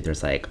razor, obviously,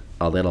 there's like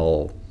a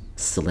little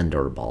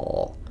cylinder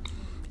ball.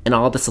 And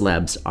all the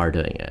celebs are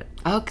doing it.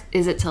 Oh,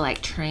 is it to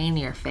like train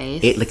your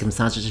face? It like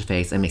massages your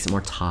face and makes it more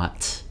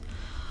taut.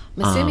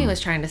 Masumi was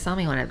trying to sell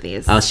me one of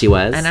these. Oh, she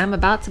was? And I'm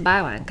about to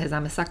buy one because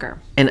I'm a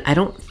sucker. And I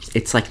don't...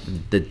 It's like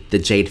the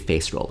Jade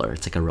face roller.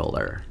 It's like a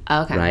roller.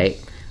 Okay.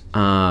 Right?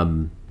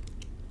 I'm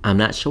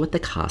not sure what the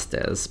cost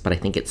is, but I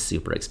think it's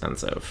super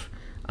expensive.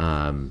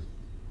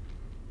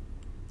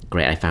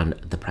 Great, I found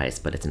the price,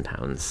 but it's in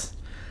pounds.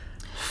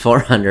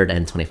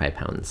 425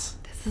 pounds.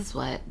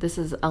 This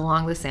is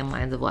along the same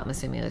lines of what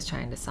Masumi was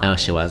trying to sell me. Oh,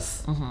 she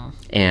was? Mm-hmm.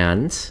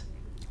 And?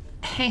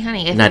 Hey,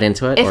 honey. Not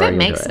into it? If it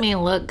makes me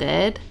look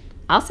good,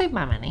 I'll save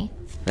my money.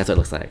 That's what it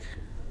looks like.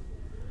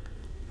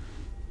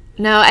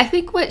 No, I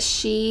think what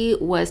she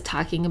was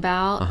talking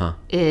about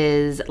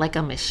is like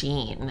a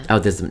machine. Oh,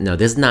 this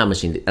is not a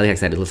machine. Like I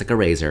said, it looks like a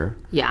razor.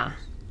 Yeah.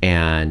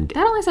 And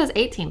that only says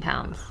 18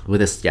 pounds. With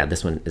this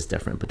one is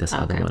different, but this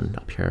other one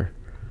up here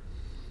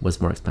was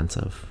more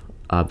expensive,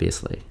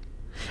 obviously.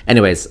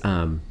 Anyways,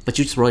 but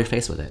you just roll your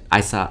face with it.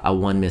 I saw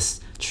one Miss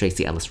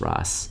Tracy Ellis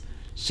Ross.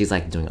 She's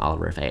like doing all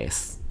over her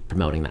face,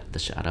 promoting the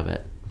shit out of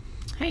it.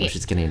 Hey,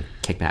 she's getting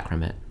kickback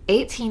from it.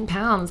 18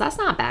 pounds. That's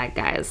not bad,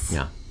 guys.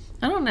 Yeah.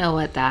 I don't know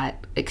what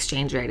that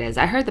exchange rate is.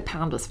 I heard the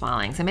pound was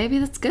falling, so maybe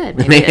that's good.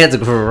 Maybe it's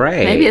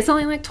great. Maybe it's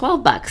only like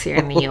 $12 here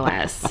in the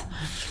U.S.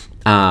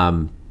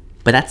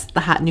 But that's the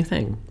hot new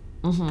thing.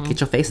 Mm-hmm. Get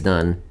your face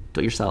done.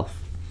 Do it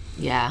yourself.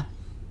 Yeah.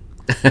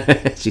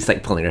 She's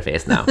like pulling her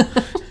face now.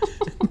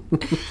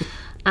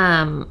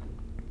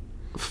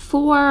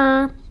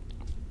 For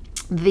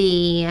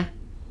the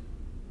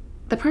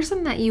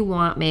person that you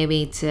want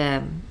maybe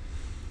to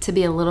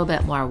be a little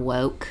bit more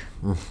woke,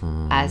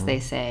 as they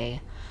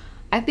say,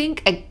 I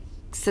think a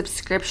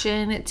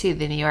subscription to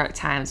the New York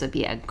Times would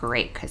be a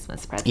great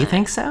Christmas present. You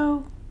think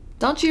so?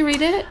 Don't you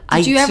read it?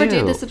 Did you ever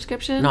do the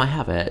subscription? No, I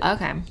haven't.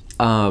 Okay.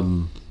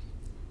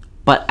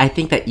 But I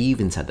think that you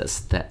even said this,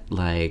 that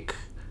like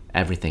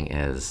everything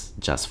is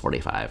just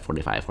 45.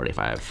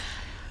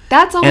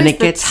 That's always and it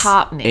the gets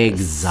top news.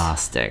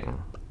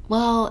 Exhausting.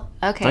 Well,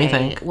 okay. Don't you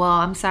think? Well,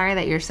 I'm sorry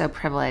that you're so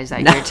privileged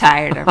that you're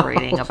tired of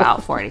reading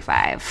about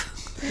 45.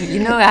 You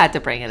know I had to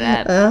bring it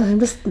up. I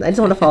just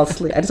want to fall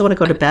asleep. I just want to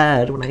go to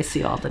bed when I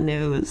see all the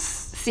news.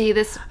 See,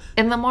 this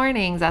in the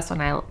mornings, that's when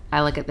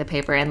I look at the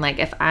paper, and like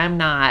if I'm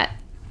not,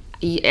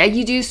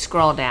 you do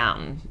scroll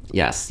down.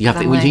 Yes, you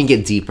have to. You can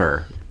get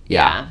deeper.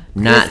 Yeah.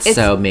 Not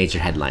so major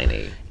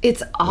headlining.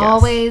 It's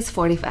always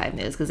 45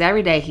 news because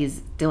every day he's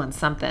doing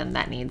something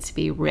that needs to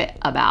be writ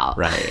about.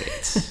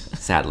 Right.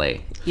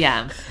 Sadly.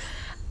 Yeah.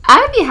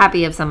 I'd be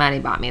happy if somebody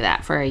bought me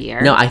that for a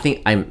year. No, I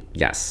think I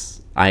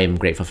am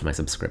grateful for my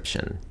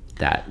subscription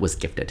that was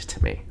gifted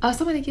to me. Oh,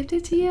 somebody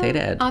gifted to you? They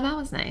did. Oh, that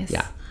was nice.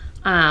 Yeah.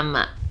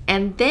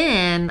 And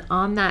then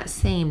on that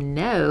same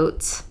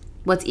note,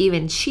 what's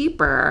even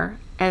cheaper,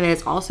 and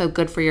it's also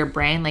good for your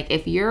brain, like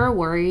if you're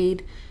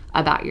worried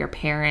about your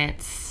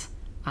parents'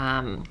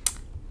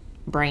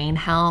 brain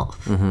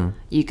health,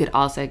 you could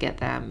also get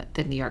them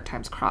the New York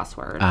Times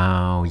crossword.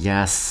 Oh,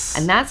 yes.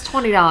 And that's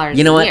 $20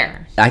 you know a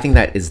year. What? I think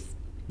that is,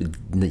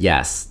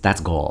 yes,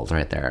 that's gold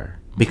right there.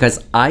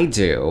 Because I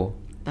do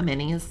the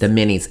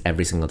minis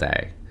every single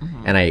day.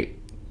 And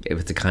it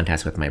was a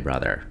contest with my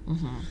brother.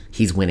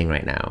 He's winning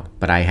right now,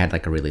 but I had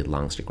like a really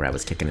long streak where I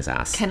was kicking his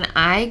ass. Can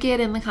I get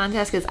in the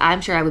contest? Because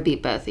I'm sure I would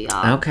beat both of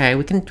y'all. Okay,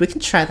 we can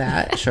try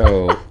that.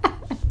 So,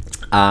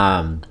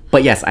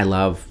 but yes, I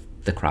love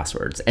the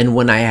crosswords. And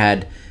when I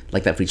had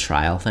like that free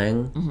trial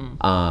thing,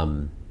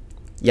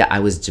 yeah, I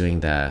was doing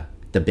the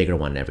bigger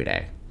one every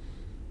day.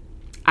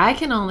 I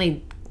can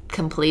only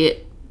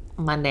complete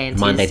Monday and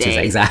Tuesday. Monday,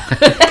 Tuesday,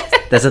 exactly.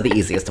 Those are the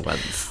easiest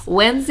ones.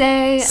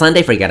 Wednesday.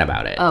 Sunday, forget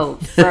about it. Oh,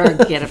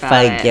 forget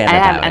about it. Forget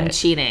about it. I'm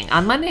cheating.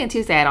 On Monday and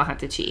Tuesday, I don't have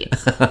to cheat.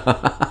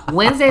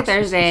 Wednesday,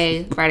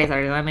 Thursday, Friday,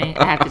 Saturday, Sunday,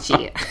 I have to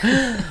cheat.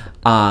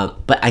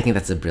 But I think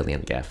that's a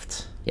brilliant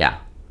gift. Yeah.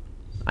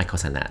 I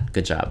co-sign that.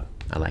 Good job.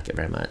 I like it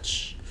very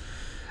much.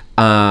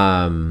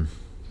 I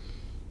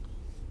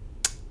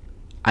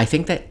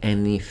think that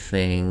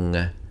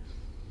anything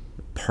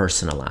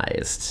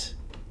personalized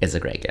is a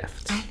great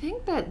gift. I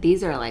think that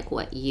these are like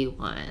what you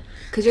want.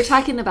 Because you're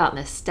talking about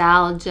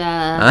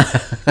nostalgia.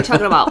 You're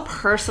talking about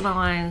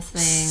personalized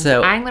things.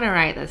 So, I'm going to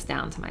write this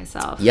down to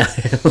myself. Yeah.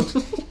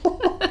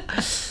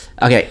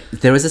 Okay.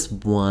 There was this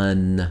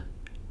one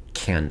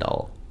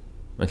candle,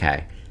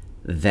 okay,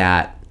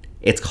 that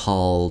it's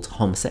called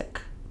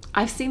Homesick.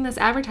 I've seen this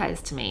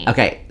advertised to me.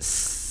 Okay.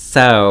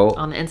 So.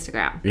 On the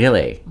Instagram.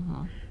 Really?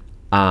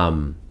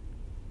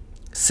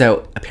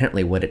 So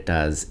apparently what it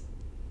does,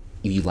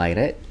 you light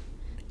it,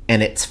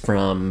 and it's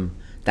from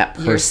that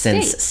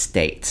person's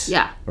state.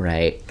 Yeah.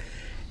 Right?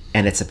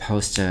 And it's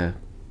supposed to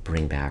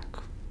bring back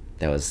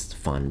those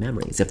fond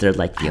memories. If they're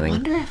like feeling I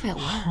wonder if it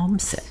works.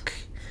 homesick.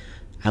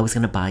 I was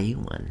going to buy you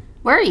one.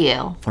 Where are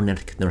you? For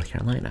North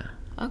Carolina.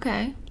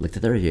 Okay. Looked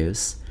at the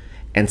reviews.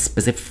 And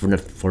specific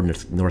for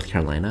North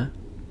Carolina,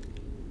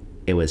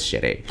 it was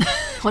shitty.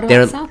 What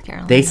about South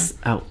Carolina?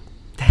 Oh,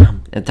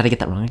 damn. Did I get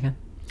that wrong again?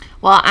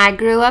 Well, I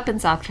grew up in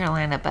South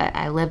Carolina, but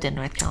I lived in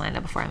North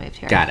Carolina before I moved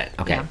here. Got it.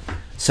 Okay. Yeah.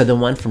 So the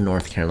one from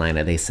North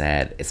Carolina, they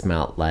said it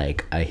smelled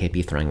like a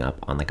hippie throwing up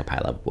on like a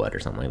pile of wood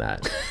or something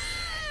like that.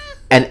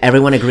 And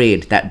everyone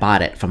agreed that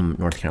bought it from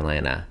North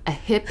Carolina. A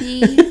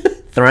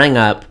hippie? Throwing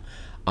up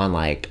on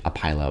like a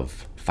pile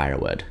of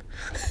firewood.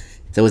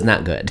 So it was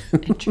not good.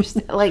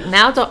 Interesting. Like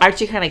now,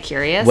 aren't you kind of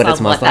curious what on it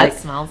smells what like? that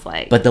smells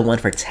like? But the one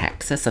for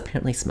Texas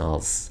apparently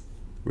smells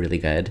really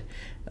good.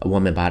 A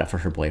woman bought it for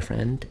her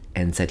boyfriend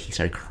and said he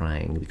started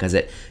crying because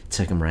it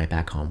took him right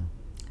back home.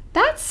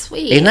 That's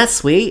sweet. Isn't that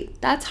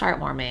sweet? That's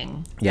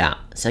heartwarming. Yeah.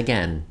 So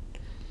again,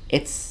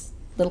 it's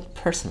a little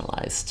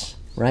personalized,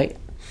 right?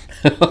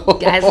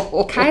 Guys,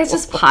 Kai's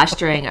just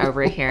posturing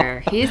over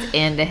here. He's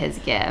into his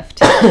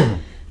gift.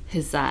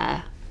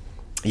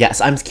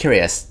 Yes, I'm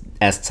curious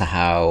as to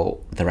how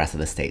the rest of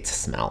the states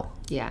smell.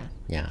 Yeah.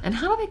 Yeah. And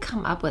how do they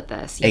come up with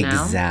this, you know?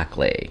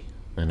 Exactly.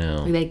 I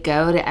know. Do they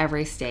go to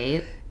every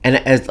state? And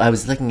as I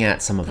was looking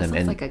at some of them,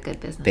 and like a good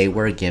business. They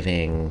were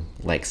giving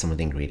like some of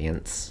the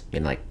ingredients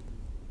and like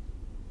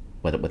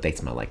what they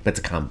smell like. But it's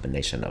a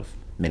combination of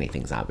many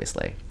things,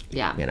 obviously.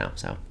 Yeah. You know,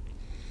 so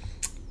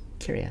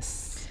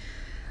curious.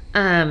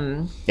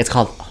 It's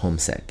called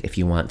Homesick if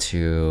you want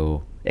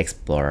to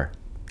explore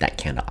that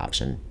candle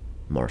option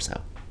more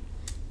so.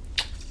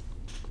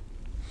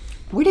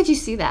 Where did you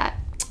see that?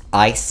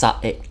 I saw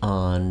it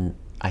on,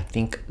 I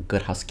think,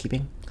 Good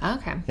Housekeeping.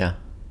 Okay. Yeah.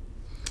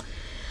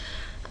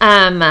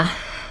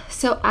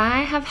 So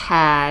I have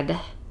had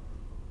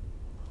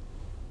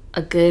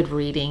a good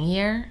reading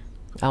year.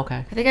 Okay.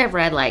 I think I've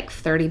read like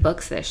 30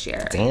 books this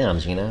year. Damn,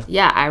 Gina.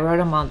 Yeah, I wrote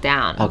them all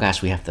down. Oh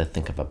gosh, we have to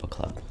think of a book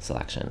club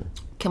selection.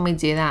 Can we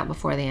do that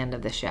before the end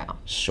of the show?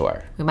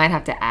 Sure. We might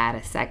have to add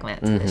a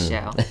segment to the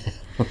show.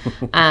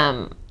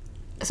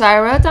 So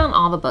I wrote down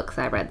all the books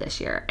I read this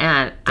year,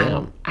 and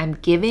I'm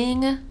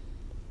giving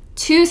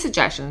 2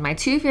 suggestions, my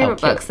 2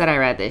 favorite books that I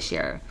read this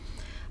year.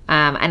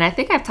 And I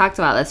think I've talked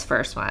about this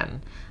first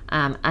one,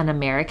 An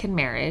American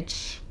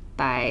Marriage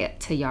by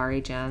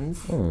Tayari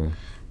Jones.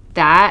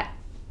 That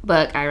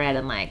book I read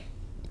in like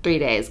 3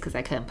 days because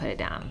I couldn't put it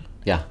down.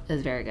 Yeah. It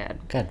was very good.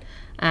 Good.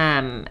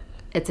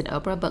 It's an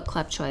Oprah Book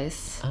Club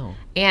choice. Oh.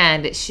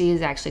 And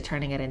she's actually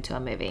turning it into a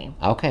movie.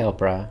 Okay,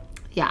 Oprah.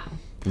 Yeah.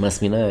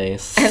 Must be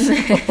nice. And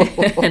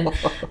then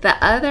the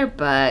other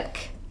book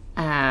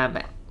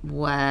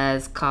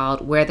was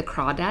called Where the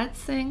Crawdads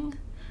Sing.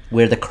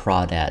 Where the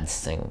Crawdads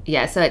Sing.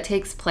 Yeah, so it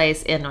takes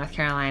place in North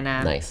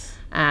Carolina. Nice.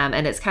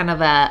 And it's kind of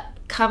a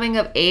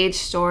coming-of-age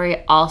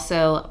story,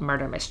 also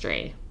murder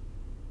mystery.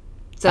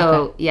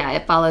 So, yeah,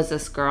 it follows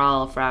this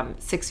girl from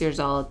 6 years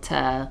old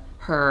to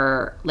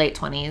her late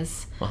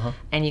 20s.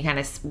 And you kind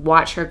of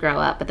watch her grow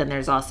up, but then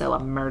there's also a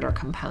murder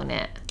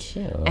component.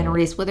 Cute. And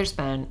Reese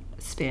Witherspoon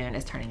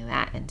is turning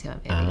that into a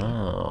movie.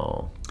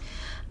 Oh.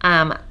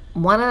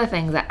 One of the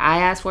things that I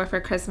asked for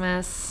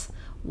Christmas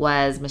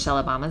was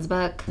Michelle Obama's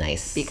book.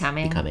 Nice.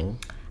 Becoming.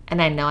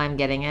 And I know I'm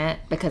getting it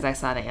because I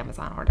saw the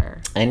Amazon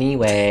order.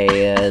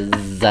 Anyways.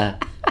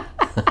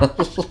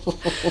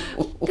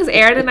 Because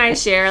Aaron and I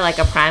share like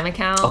a Prime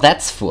account. Oh,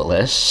 that's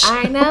foolish.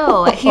 I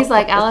know. He's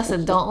like,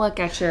 Allison, don't look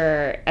at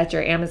your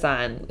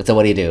Amazon. So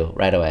what do you do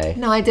right away?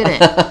 No, I didn't.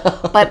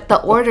 But the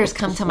orders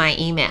come to my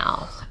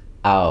email.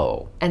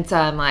 Oh. And so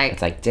I'm like...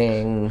 It's like,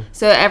 ding.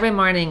 So every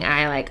morning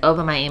I, like,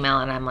 open my email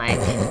and I'm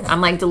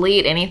like,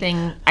 delete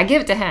anything. I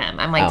give it to him.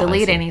 I'm like,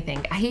 delete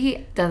anything.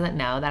 He doesn't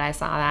know that I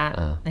saw that.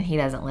 And he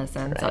doesn't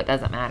listen, so it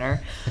doesn't matter.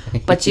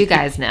 But you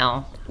guys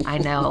know. I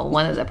know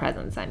one of the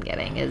presents I'm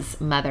getting is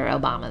Mother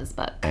Obama's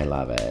book. I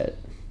love it.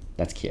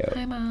 That's cute.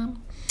 Hi,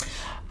 Mom.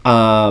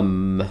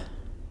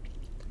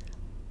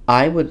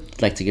 I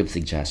would like to give a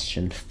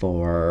suggestion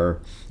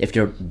for if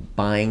you're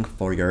buying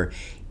for your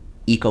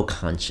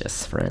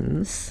eco-conscious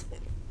friends,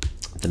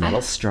 the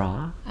metal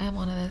straw. I have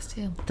one of those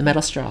too. The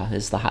metal straw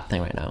is the hot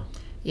thing right now.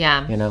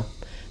 Yeah. You know?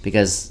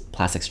 Because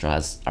plastic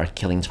straws are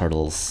killing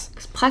turtles.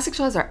 Plastic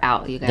straws are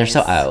out, you guys. They're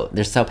so out.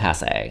 They're so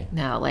passé.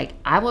 No, like,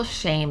 I will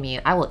shame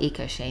you. I will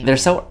eco-shame you. They're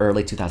so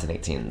early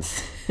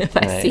 2018s. If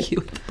I see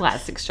you with a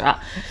plastic straw.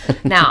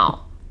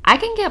 Now, I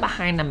can get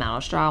behind a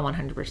metal straw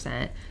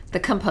 100%. The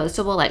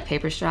compostable, like,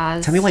 paper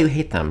straws. Tell me why you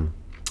hate them.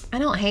 I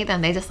don't hate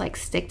them. They just, like,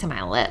 stick to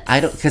my lips.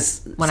 I don't,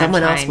 because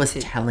someone else was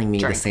telling me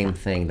the same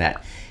thing,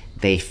 that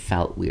they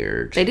felt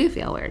weird. They do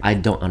feel weird. I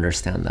don't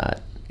understand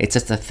that. It's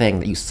just a thing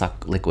that you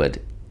suck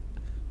liquid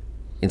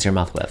into your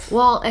mouth with.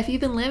 Well, if you've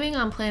been living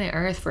on planet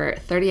Earth for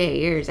 38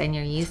 years and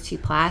you're used to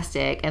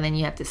plastic and then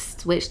you have to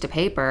switch to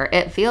paper,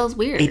 it feels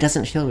weird. It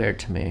doesn't feel weird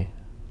to me.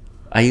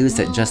 I use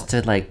it just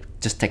to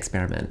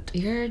experiment.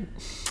 I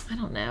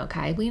don't know,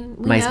 Kai. We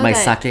my know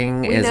that,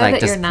 sucking we is know like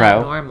that just you're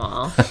pro. Not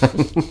normal.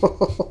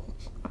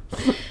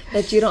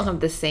 That you don't have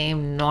the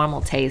same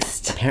normal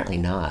taste. Apparently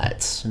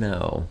not.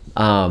 No.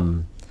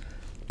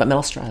 But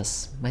metal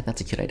straws. That's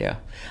a cute idea.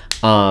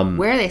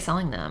 Where are they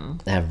selling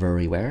them?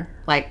 Everywhere.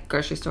 Like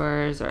grocery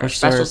stores or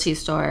specialty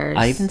stores.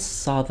 I even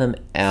saw them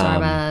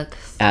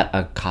Starbucks. At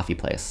a coffee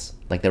place.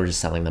 Like they were just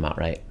selling them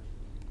outright.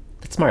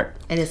 That's smart.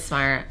 It is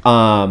smart.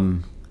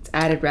 It's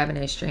added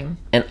revenue stream.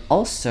 And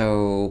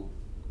also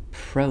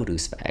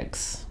produce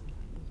bags.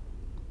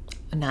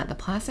 Not the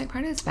plastic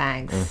produce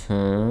bags.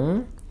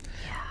 Mm-hmm.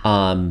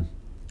 Yeah.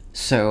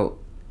 So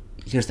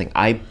here's the thing.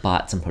 I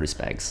bought some produce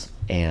bags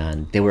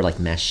and they were like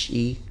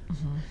meshy.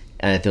 Mm-hmm.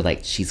 And they're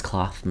like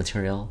cheesecloth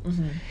material.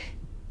 Mm-hmm.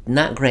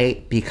 Not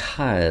great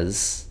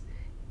because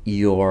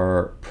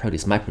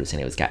my produce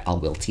anyways, got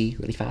all wilty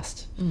really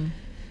fast. Mm.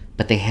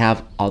 But they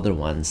have other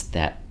ones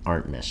that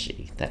aren't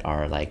meshy, that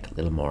are like a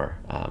little more,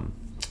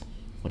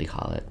 what do you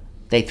call it?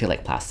 They feel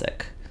like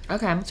plastic.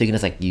 Okay. So you can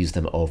just like use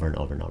them over and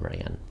over and over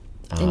again.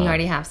 And you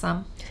already have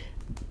some?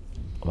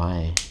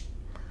 Why?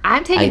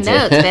 I'm taking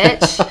notes,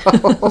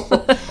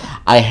 bitch.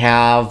 I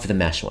have the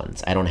mesh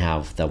ones. I don't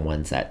have the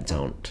ones that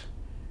don't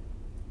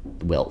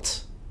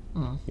wilt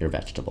your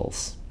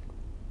vegetables.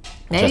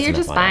 Maybe you're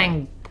just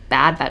buying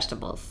bad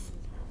vegetables.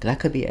 That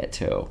could be it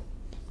too.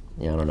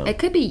 Yeah, I don't know. It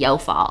could be your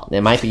fault.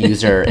 It might be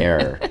user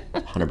error,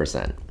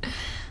 100%.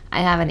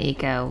 I have an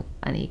eco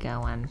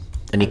one.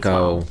 An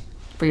eco well.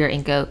 For your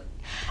eco.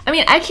 I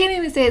mean, I can't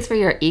even say it's for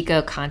your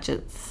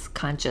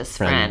eco-conscious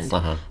friend.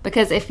 Uh-huh.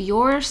 Because if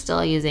you're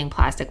still using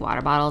plastic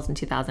water bottles in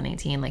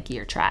 2018, like,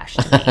 you're trash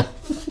to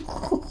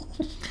me.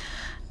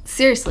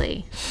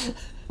 Seriously.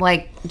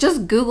 Like,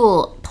 just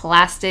Google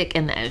plastic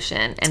in the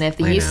ocean. And if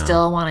you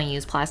still want to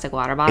use plastic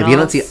water bottles... If you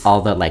don't see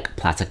all the, like,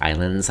 plastic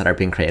islands that are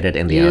being created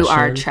in the ocean... You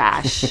are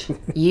trash.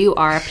 You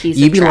are a piece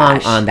of trash. You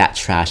belong on that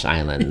trash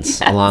island,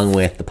 yes. Along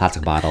with the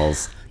plastic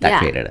bottles that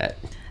created it.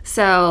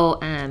 So,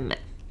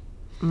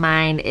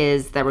 mine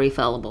is the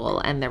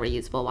refillable and the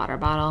reusable water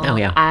bottle. Oh,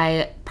 yeah.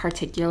 I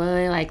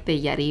particularly like the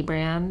Yeti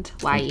brand,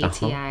 YETI.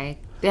 Uh-huh.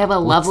 They have a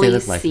lovely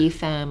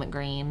seafoam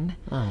green.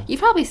 Oh. You've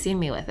probably seen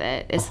me with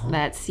it. It's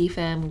that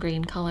seafoam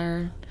green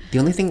color. The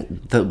only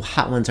thing, the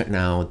hot ones right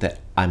now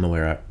that I'm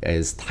aware of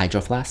is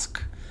Hydro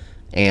Flask.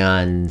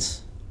 And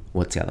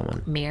what's the other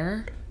one?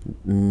 Mirror?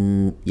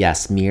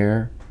 Yes,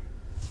 Mirror.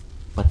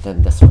 But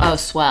then this one. Oh,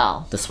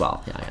 Swell. The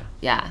Swell,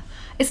 Yeah.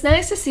 It's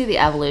nice to see the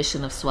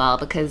evolution of Swell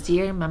because do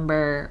you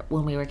remember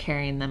when we were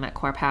carrying them at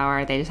Core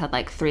Power? They just had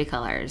like 3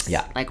 colors.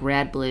 Yeah. Like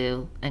red,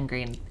 blue, and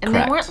green. And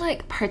Correct. They weren't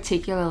like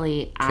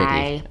particularly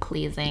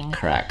eye-pleasing.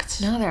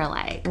 Correct. No, they're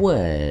like...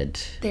 Wood.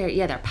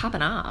 They're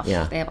popping off.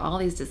 Yeah. They have all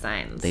these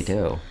designs. They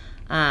do.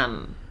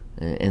 And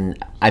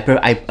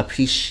I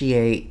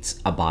appreciate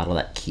a bottle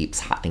that keeps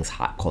hot things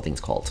hot, cold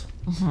things cold.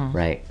 Mm-hmm.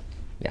 Right?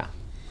 Yeah.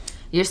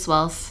 Your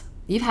Swells...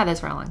 You've had this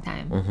for a long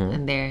time,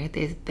 and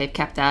they've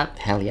kept up.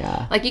 Hell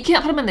yeah! Like you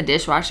can't put them in the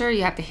dishwasher;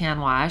 you have to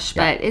hand wash.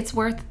 Yeah. But it's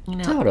worth,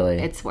 totally.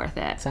 It's worth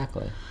it.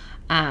 Exactly.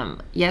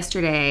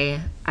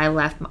 Yesterday, I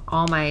left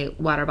all my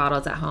water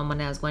bottles at home when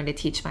I was going to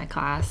teach my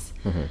class,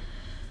 and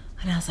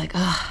I was like,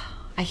 "Oh,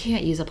 I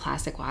can't use a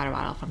plastic water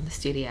bottle from the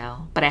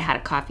studio." But I had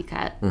a coffee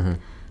cup,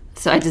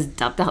 so I just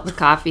dumped out the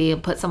coffee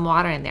and put some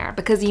water in there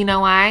because you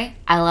know why?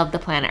 I love the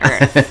planet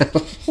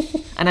Earth.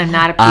 And I'm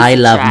not a piece I of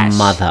love trash.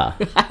 mother.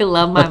 I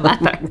love my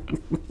mother.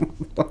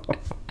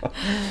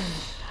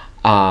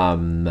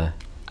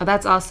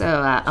 That's also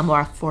a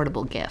more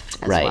affordable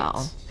gift as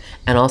well.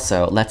 And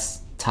also,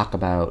 let's talk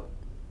about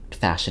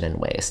fashion and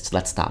waste.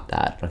 Let's stop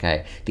that,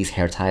 okay? These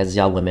hair ties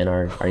y'all women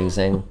are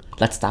using,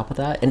 let's stop with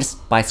that. And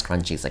just buy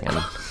scrunchies again.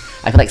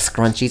 I feel like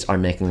scrunchies are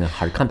making a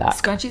hard comeback.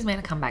 Scrunchies made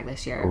a comeback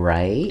this year.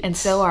 Right? And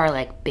so are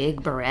like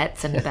big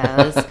barrettes and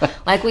bows.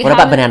 Like what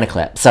about banana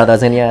clips? Are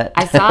those in yet?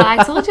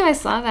 I told you I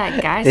saw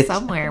that guy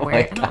somewhere where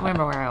I don't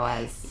remember where I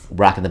was.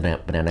 Rocking the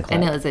banana clip.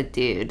 And it was a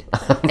dude.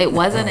 It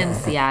wasn't in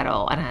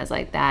Seattle. And I was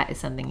like, that is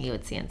something you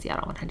would see in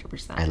Seattle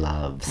 100%. I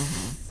love.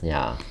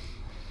 Yeah.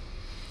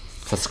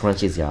 So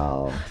scrunchies,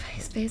 y'all.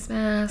 Face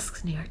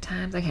masks, New York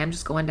Times. Okay, I'm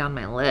just going down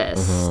my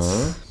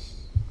list.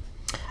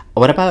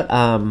 What about,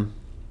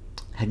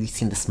 have you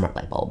seen the smart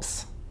light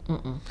bulbs?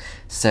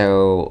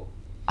 So,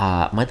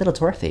 my little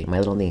Dorothy, my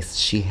little niece,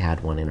 she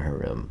had one in her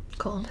room.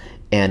 Cool.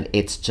 And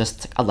it's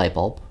just a light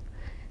bulb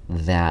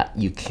that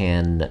you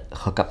can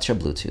hook up to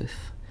your Bluetooth.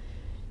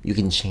 You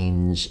can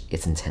change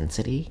its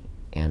intensity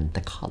and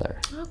the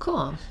color. Oh,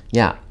 cool.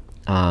 Yeah.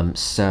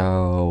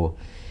 So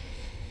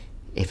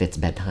if it's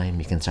bedtime,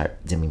 you can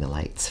start dimming the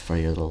lights for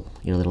your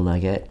little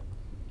nugget.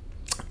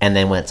 And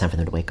then when it's time for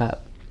them to wake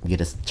up, you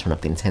just turn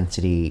up the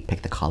intensity,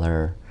 pick the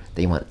color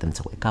that you want them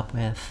to wake up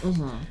with.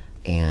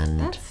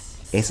 And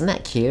isn't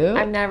that cute?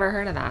 I've never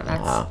heard of that.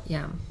 That's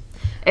yeah.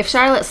 If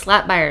Charlotte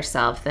slept by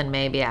herself, then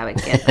maybe I would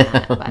get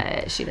that,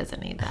 but she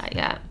doesn't need that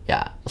yet.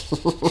 Yeah.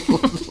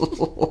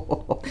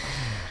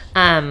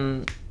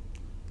 I'm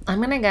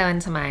gonna go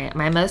into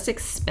my most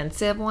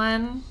expensive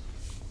one.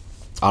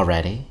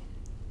 Already?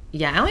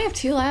 Yeah, I only have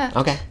 2 left.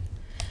 Okay.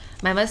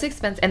 My most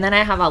expensive, and then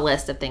I have a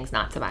list of things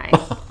not to buy.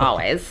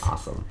 Always.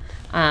 Awesome.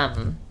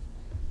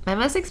 My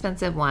most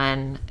expensive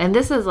one, and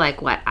this is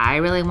like what I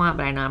really want,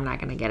 but I know I'm not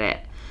gonna get it.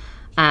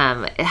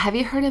 Have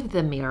you heard of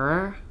the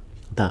mirror?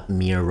 The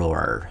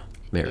mirror.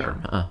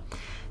 Yeah.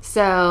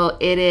 So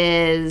it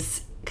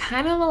is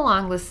kind of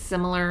along the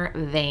similar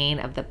vein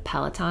of the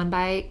Peloton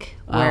bike,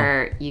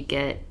 where you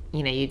get,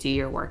 you do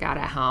your workout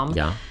at home.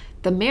 Yeah.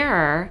 The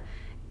mirror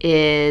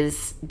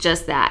is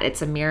just that.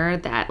 It's a mirror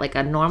that, like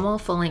a normal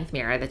full-length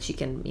mirror that you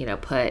can,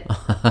 put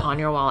on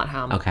your wall at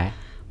home. Okay.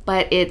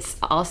 But it's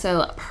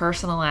also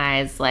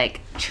personalized,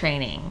 like,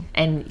 training.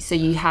 And so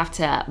you have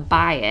to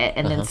buy it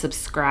and then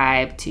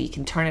subscribe to, you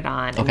can turn it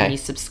on, and then you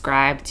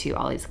subscribe to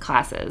all these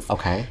classes.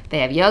 Okay. They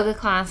have yoga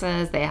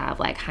classes. They have,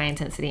 like,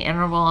 high-intensity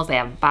intervals. They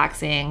have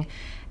boxing.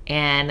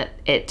 And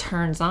it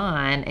turns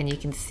on, and you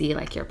can see,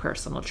 like, your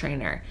personal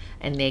trainer.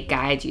 And they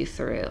guide you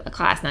through a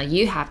class. Now,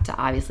 you have to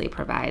obviously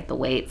provide the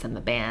weights and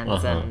the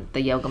bands and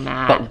the yoga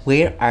mat. But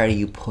where are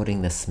you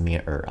putting this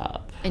mirror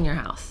up? In your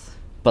house.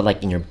 But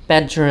like in your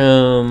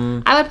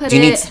bedroom, I would put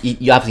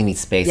you obviously need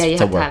space to work out.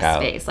 Yeah, you have to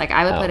have space. Like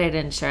I would put it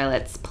in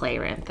Charlotte's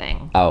playroom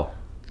thing. Oh,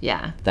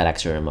 yeah, that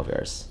extra room of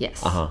yours.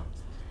 Yes.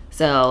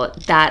 So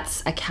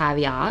that's a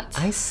caveat.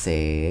 I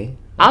see.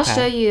 I'll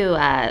show you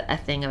a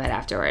thing of it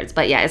afterwards.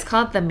 But yeah, it's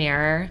called the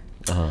mirror.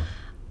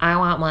 I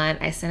want one.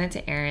 I sent it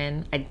to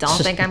Erin. I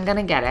don't think I'm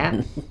gonna get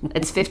it.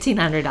 It's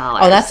 $1,500.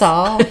 Oh, that's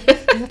all.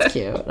 That's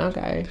cute.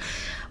 Okay.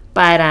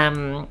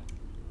 But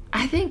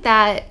I think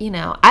that,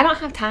 I don't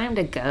have time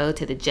to go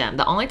to the gym.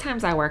 The only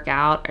times I work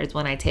out is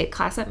when I take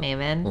class at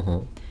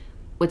Maven,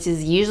 which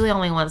is usually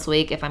only once a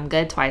week. If I'm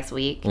good, twice a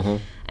week.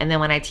 And then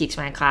when I teach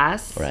my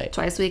class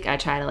twice a week, I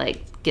try to,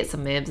 like, get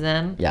some moves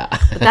in. Yeah.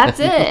 But that's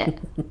it.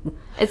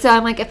 And so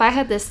I'm like, if I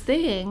had this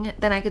thing,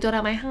 then I could do it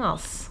at my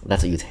house.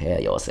 That's what you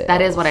tell yourself.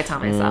 That is what I tell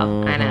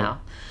myself. I know.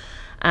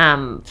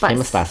 But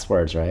famous last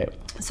words, right?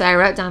 So I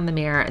wrote down the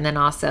mirror and then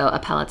also a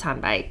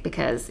Peloton bike,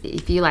 because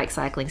if you like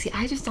cycling, see,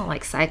 I just don't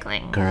like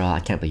cycling. Girl, I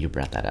can't believe you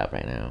brought that up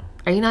right now.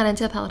 Are you not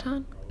into a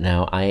Peloton?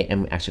 No, I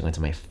am actually going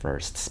to my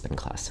first spin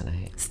class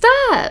tonight.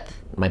 Stop!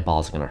 My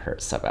balls are going to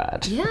hurt so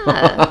bad.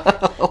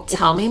 Yeah.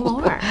 Tell me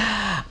more.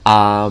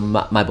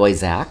 My boy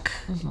Zach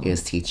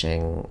is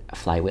teaching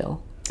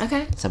flywheel.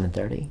 Okay.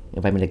 7:30.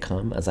 Invite me to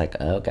come. I was like,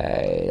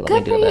 okay, let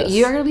Good me do this.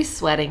 You're going to be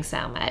sweating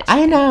so much.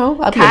 I know.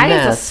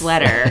 Kai is a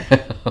sweater.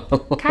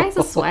 Kai's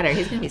a sweater.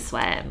 He's going to be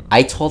sweating.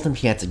 I told him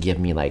he had to give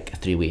me like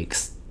 3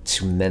 weeks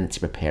to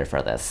prepare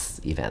for this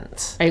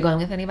event. Are you going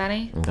with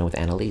anybody? I'm going with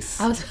Annalise.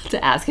 I was about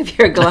to ask if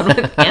you were going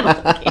with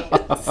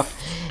Annalise.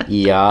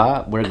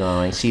 Yeah, we're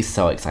going. She's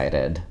so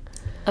excited.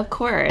 Of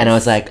course. And I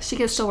was like, she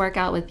gets to work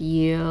out with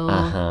you.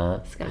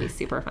 It's going to be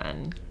super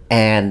fun.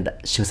 And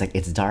she was like,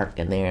 it's dark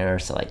in there,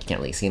 so like you can't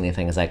really see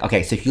anything. It's like,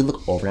 okay, so if you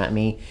look over at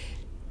me,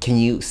 can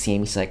you see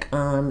me? She's like,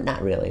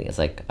 not really. It's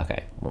like,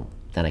 okay, well,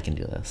 then I can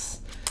do this.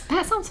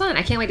 That sounds fun.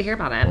 I can't wait to hear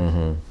about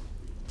it.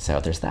 So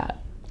there's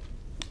that.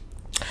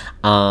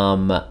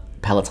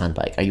 Peloton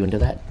bike. Are you into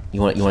that?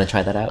 You want to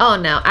try that out? Oh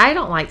no, I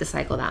don't like to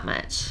cycle that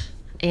much.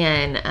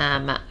 And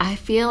I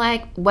feel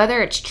like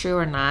whether it's true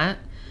or not.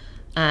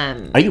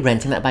 Are you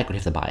renting that bike or do you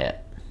have to buy it?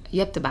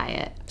 You have to buy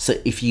it. So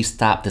if you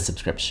stop the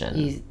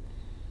subscription,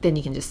 then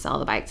you can just sell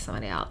the bike to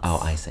somebody else. Oh,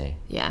 I see.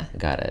 Yeah.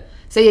 Got it.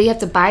 So yeah, you have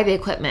to buy the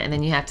equipment and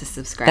then you have to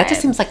subscribe. That just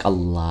seems like a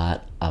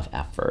lot of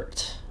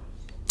effort.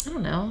 I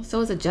don't know.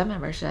 So is a gym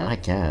membership. I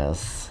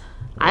guess.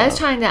 I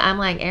was I'm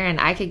like, Aaron,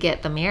 I could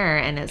get the mirror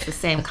and it's the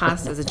same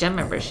cost as a gym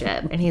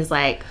membership. And he's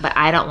like, but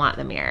I don't want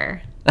the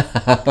mirror.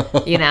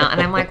 And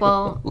I'm like,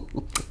 well,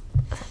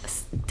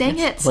 Dang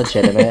it.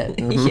 Legitimate.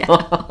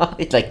 Yeah.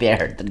 It's like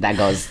there. That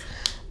goes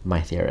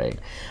my theory.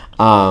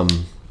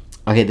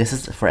 Okay, this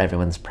is for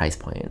everyone's price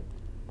point.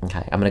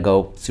 Okay, I'm gonna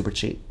go super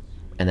cheap,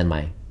 and then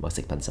my most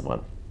expensive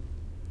one.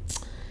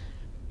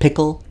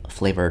 Pickle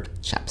flavored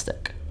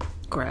chapstick.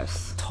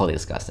 Gross. Totally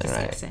disgusting,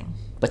 Disgusting. right?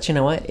 But you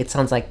know what? It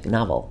sounds like a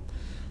novel.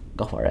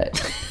 Go for it.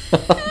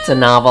 It's a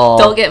novel.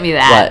 Don't get me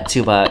that.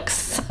 What,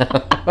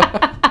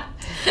 $2?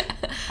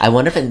 I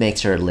wonder if it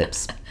makes your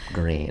lips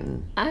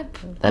green.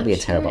 That'd be a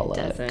terrible look.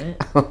 Doesn't.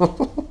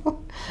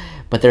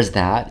 But there's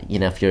that, you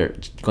know, if you're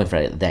going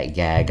for that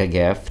gag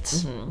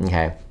gift.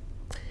 Okay.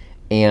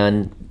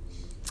 And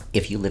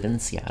if you live in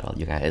Seattle,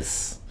 you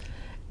guys,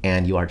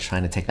 and you are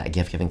trying to take that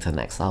gift giving to the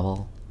next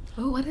level.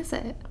 Oh, what is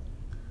it?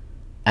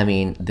 I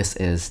mean, this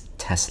is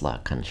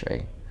Tesla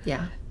country.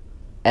 Yeah.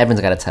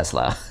 Everyone's got a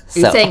Tesla.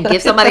 You're saying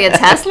give somebody a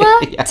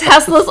Tesla? Yeah.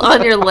 Tesla's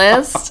on your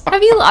list?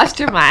 Have you lost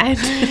your mind?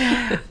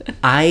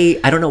 I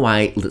don't know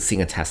why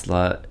seeing a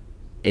Tesla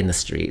in the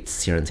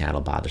streets here in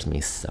Seattle bothers me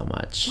so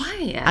much.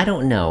 Why? I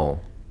don't know.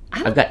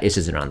 I've got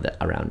issues around it.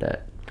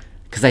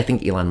 Because I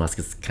think Elon Musk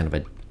is kind of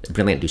a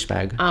brilliant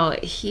douchebag. Oh,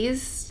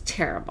 he's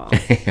terrible.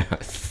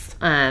 Yes.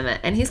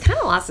 And he's kind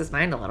of lost his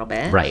mind a little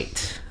bit.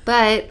 Right.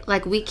 But,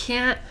 like,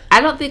 I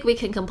don't think we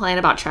can complain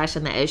about trash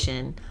in the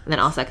ocean and then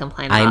also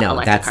complain about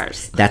electric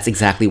cars. That's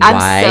exactly why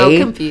I'm so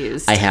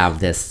confused. I have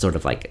this sort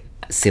of, like,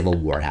 civil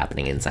war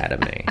happening inside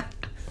of me.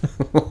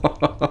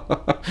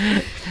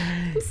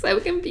 I'm so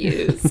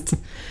confused.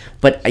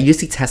 But you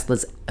see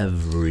Teslas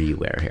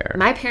everywhere here.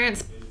 My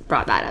parents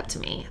brought that up to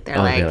me. They're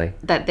really?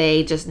 That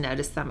they just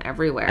noticed them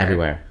everywhere.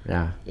 Everywhere,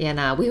 yeah. You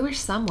know, we were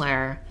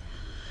somewhere,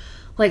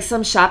 like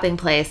some shopping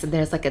place, and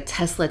there's like a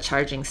Tesla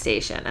charging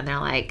station, and they're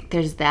like,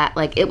 there's that,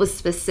 like, it was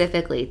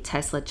specifically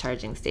Tesla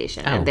charging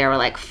station, and there were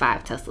like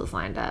 5 Teslas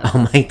lined up.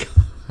 Oh my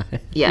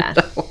God. Yeah.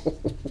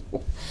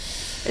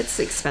 It's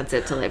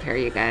expensive to live here,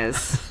 you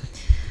guys.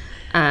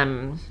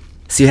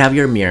 So you have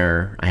your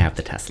mirror, I have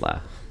the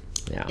Tesla.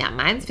 Yeah,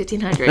 mine's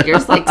 $1,500.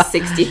 Yours like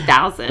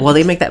 $60,000. Well,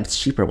 they make that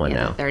cheaper one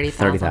now.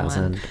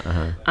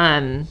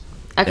 $30,000.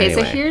 Okay, anyway.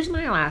 So here's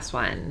my last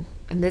one.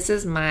 And this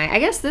is my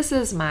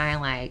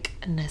like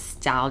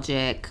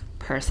nostalgic,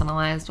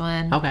 personalized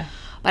one. Okay.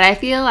 But I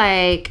feel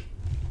like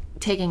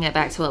taking it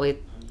back to what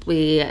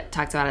we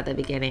talked about at the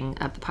beginning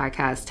of the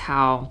podcast,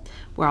 how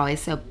we're always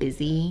so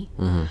busy.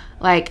 Mm-hmm.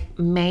 Like,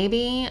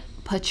 maybe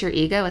put your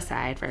ego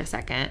aside for a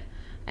second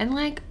and,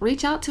 like,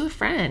 reach out to a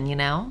friend, you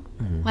know?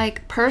 Mm-hmm.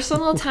 Like,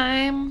 personal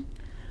time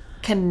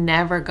can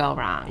never go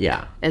wrong.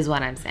 Yeah. Is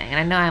what I'm saying. And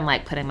I know I'm,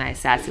 like, putting my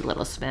sassy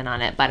little spin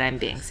on it, but I'm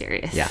being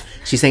serious. Yeah.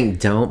 She's saying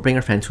don't bring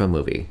a friend to a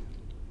movie.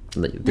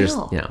 There's,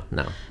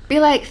 no. Be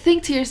like,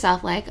 think to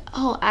yourself, like,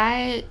 oh,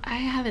 I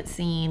haven't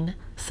seen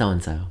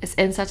so-and-so. It's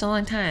in such a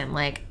long time.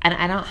 Like, and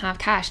I don't have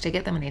cash to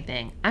get them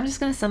anything. I'm just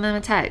going to send them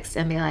a text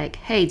and be like,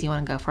 hey, do you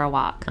want to go for a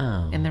walk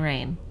in the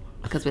rain?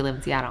 Because we live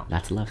in Seattle.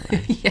 That's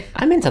lovely. Yeah.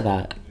 I'm into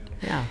that.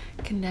 Yeah.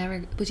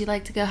 Would you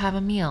like to go have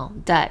a meal?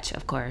 Dutch,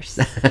 of course.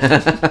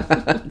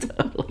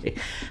 Totally.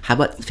 How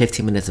about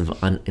 15 minutes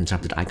of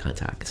uninterrupted eye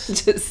contact?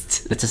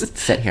 Let's just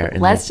sit here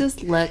and let's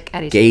just look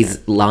at each other.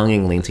 Gaze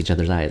longingly into each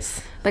other's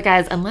eyes. But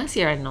guys, unless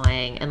you're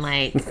annoying and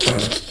like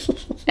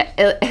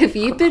if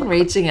you've been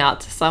reaching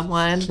out to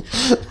someone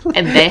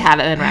and they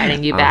haven't been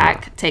writing you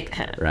back, take the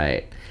hint.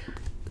 Right.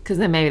 Because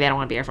then maybe they don't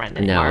want to be your friend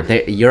anymore. No,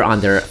 you're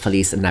on their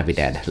Feliz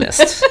Navi-dead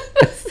list.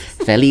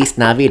 Feliz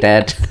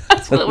Navi-dead.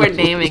 That's what we're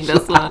naming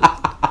this one.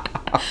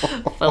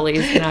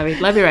 Feliz Navi.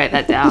 Let me write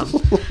that down.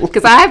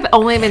 Because I've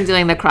only been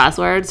doing the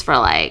crosswords for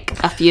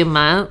like a few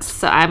months,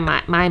 so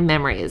my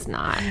memory is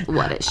not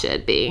what it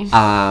should be.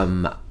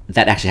 That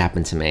actually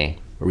happened to me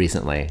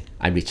recently.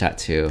 I reached out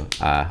to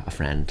a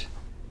friend,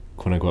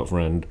 quote unquote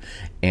friend,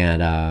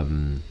 and I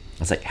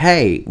was like,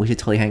 hey, we should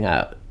totally hang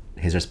out.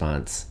 His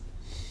response,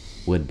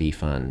 would be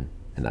fun,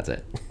 and that's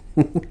it.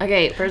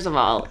 Okay, first of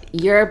all,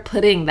 you're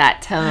putting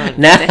that tone.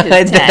 No,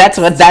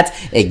 that's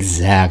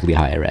exactly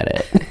how I read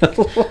it.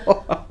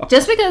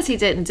 Just because he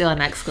didn't do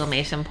an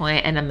exclamation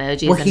point and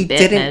emojis and he bit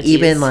didn't emojis.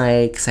 Even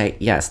like say,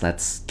 yes,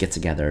 let's get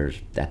together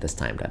at this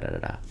time. Da da da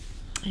da.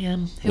 Yeah,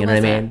 you know what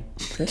I mean?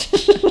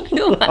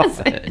 Who was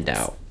it?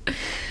 No.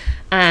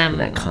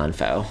 That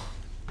convo.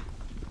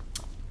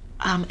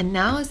 And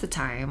now is the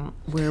time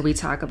where we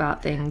talk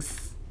about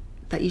things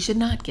that you should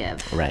not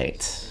give.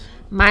 Right.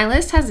 My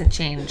list hasn't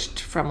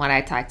changed from what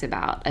I talked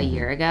about a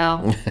year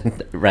ago.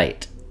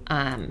 Right.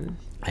 I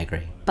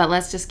agree. But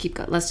let's just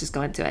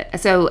go into it.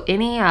 So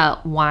any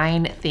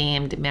wine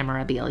themed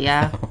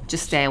memorabilia,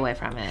 just stay away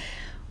from it.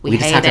 We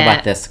just talked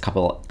about this a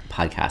couple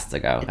podcasts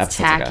ago. It's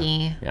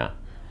tacky. Yeah.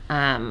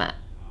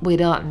 We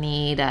don't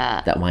need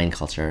that wine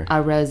culture.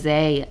 A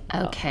rosé,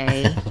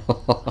 okay,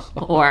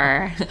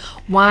 or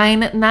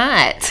wine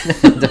not.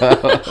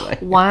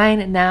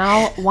 Wine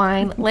now,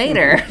 wine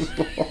later.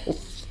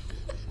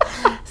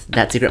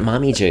 That secret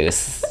mommy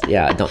juice.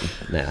 Yeah,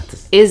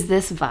 Is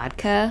this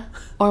vodka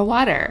or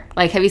water?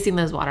 Like, have you seen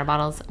those water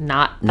bottles?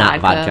 Not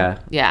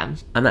vodka. Yeah.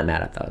 I'm not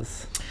mad at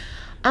those.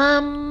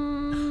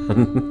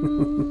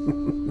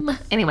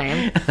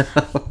 Anyway.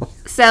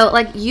 So,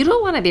 like, you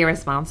don't want to be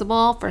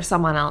responsible for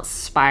someone else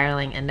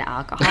spiraling into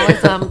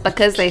alcoholism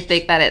because they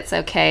think that it's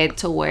okay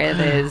to wear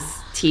those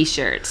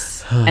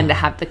T-shirts and to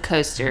have the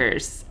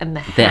coasters and the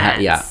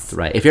hats. Yeah,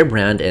 right. If your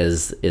brand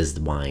is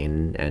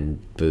wine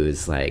and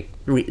booze, like,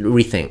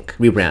 rethink,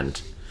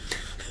 rebrand.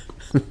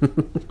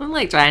 I'm,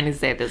 like, trying to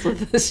say this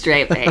with a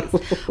straight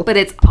face, but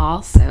it's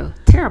also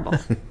terrible.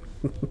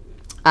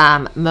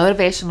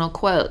 Motivational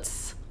quotes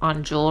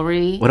on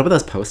jewelry. What about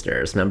those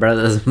posters? Remember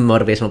those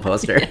motivational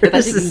posters?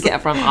 That you can get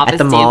from Office at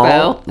the Depot.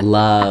 Mall?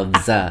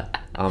 Loves.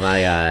 Oh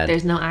my God.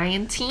 There's no I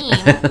in team.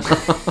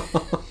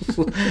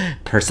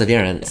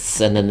 Perseverance.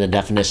 And then the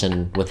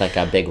definition with like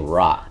a big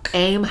rock.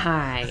 Aim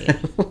high.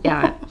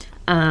 Yeah.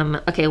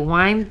 Okay,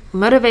 wine.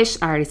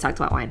 Motivation. I already talked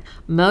about wine.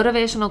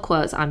 Motivational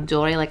quotes on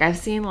jewelry. Like, I've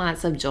seen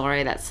lots of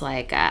jewelry that's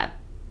like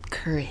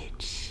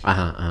courage.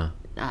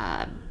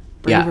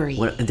 Bravery.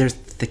 Yeah. There's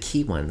the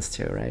key ones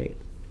too, right?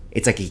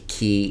 It's like a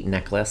key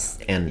necklace,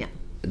 and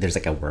there's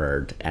like a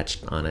word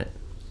etched on it.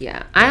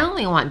 Yeah. I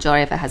only want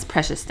jewelry if it has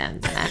precious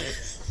stones in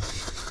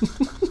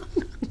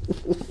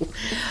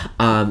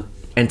it.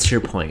 And to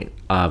your point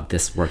of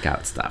this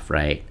workout stuff,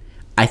 right?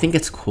 I think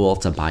it's cool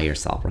to buy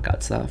yourself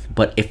workout stuff,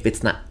 but if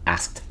it's not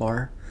asked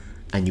for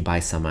and you buy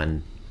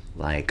someone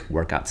like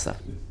workout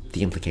stuff,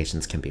 the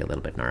implications can be a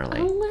little bit gnarly.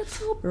 A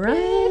little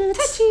bit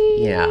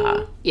touchy.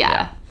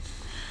 Yeah.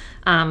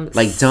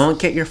 Like, don't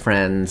get your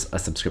friends a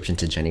subscription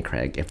to Jenny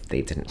Craig if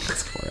they didn't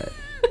ask for it.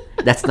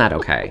 That's not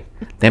okay.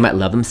 They might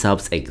love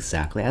themselves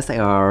exactly as they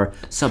are,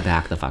 so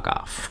back the fuck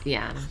off.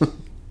 Yeah.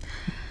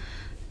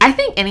 I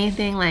think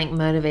anything like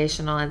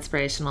motivational,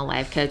 inspirational,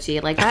 life coachy,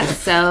 like that's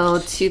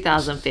so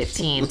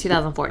 2014,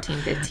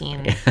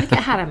 15. Like, it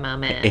had a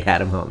moment. It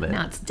had a moment.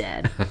 Now it's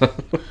dead.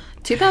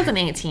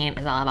 2018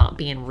 is all about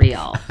being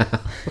real.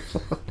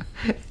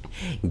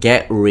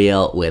 Get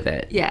real with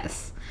it.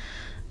 Yes.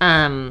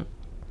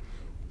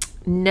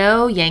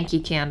 No Yankee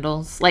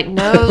candles. Like,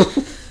 no.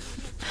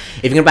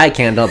 If you're gonna buy a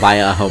candle, buy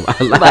a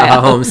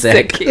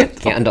homesick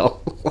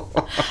candle.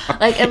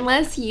 Like,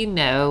 unless you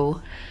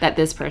know that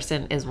this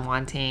person is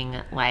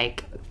wanting,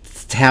 like,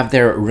 to have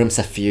their room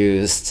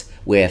suffused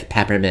with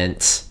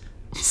peppermint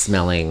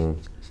smelling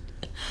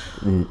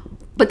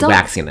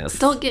waxiness.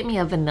 Don't get me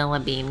a vanilla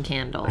bean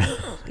candle.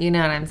 You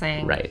know what I'm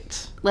saying?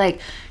 Right.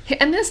 Like,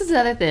 and this is the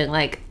other thing.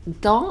 Like,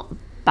 don't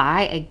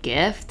buy a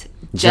gift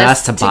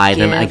just to buy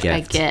them a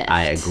gift.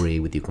 I agree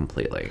with you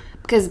completely.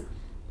 Because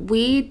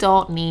we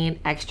don't need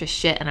extra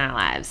shit in our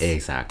lives.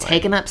 Exactly.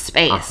 Taking up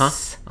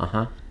space.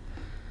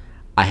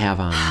 I have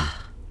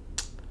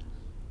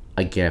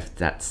a gift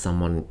that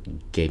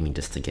someone gave me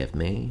just to give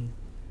me.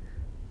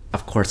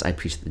 Of course, I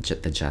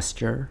appreciate the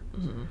gesture,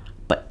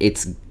 but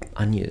it's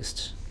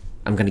unused.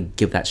 I'm going to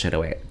give that shit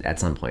away at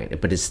some point,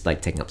 but it's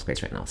like taking up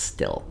space right now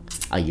still,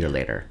 a year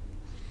later.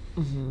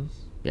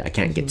 Yeah, I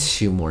can't get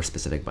too more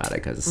specific about it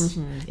because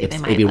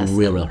it'd be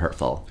real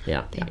hurtful.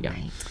 Yeah, they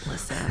might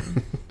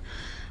listen.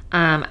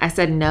 I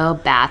said no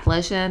bath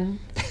lotion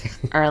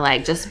or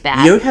like just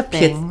bath You have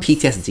things.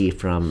 PTSD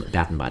from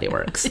Bath and Body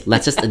Works.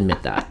 Let's just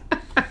admit that,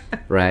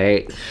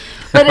 right?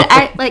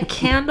 But like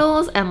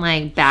candles and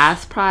like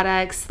bath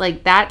products,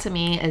 like that to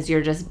me is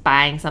you're just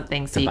buying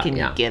something so you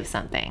can give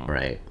something.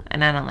 Right.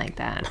 And I don't like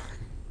that.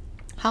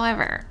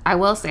 However, I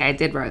will say I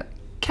did write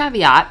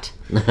caveat.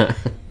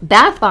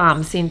 Bath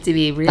bombs seem to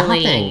be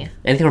really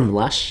anything from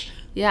Lush.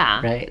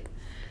 Yeah. Right.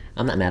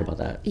 I'm not mad about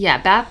that.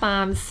 Yeah, bath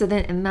bombs. So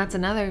then, and that's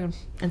another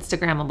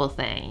Instagrammable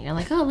thing. You're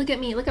like, oh, look at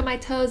me, look at my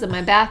toes in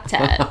my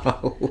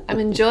bathtub. I'm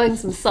enjoying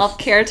some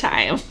self-care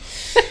time.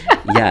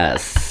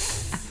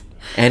 Yes.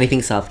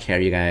 Anything self-care,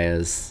 you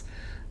guys.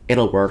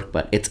 It'll work,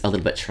 but it's a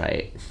little bit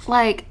trite.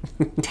 Like,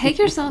 take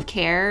your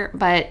self-care,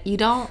 but you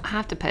don't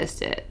have to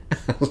post it.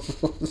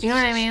 You know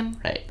what I mean?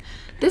 Right.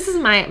 This is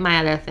my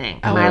other thing.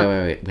 Oh,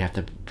 wait. We have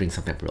to bring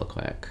something up real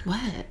quick.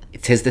 What?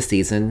 'Tis the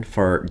season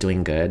for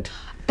doing good.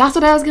 That's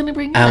what I was going to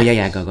bring up. Oh,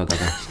 yeah. Go.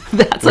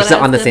 We're still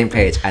on the same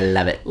page. I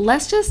love it.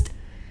 Let's just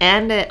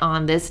end it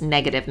on this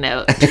negative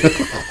note.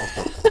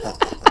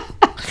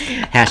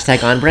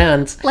 Hashtag on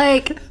brand.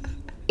 Like,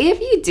 if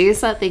you do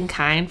something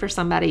kind for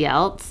somebody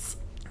else,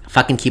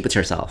 fucking keep it to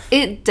yourself.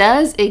 It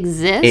does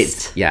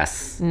exist.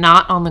 Yes.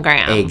 Not on the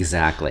gram.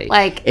 Exactly.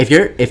 Like, if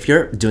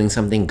you're doing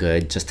something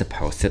good just to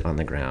post it on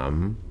the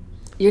gram,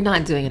 you're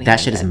not doing anything. That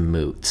shit is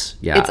moot.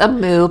 Yeah. It's a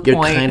moot point.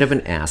 You're kind of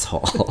an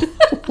asshole.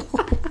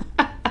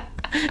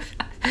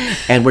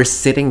 And we're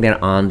sitting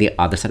there on the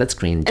other side of the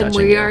screen judging you.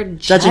 And we are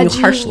judging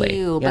you harshly.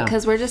 Yeah.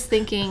 Because we're just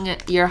thinking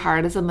your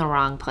heart is in the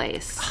wrong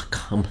place.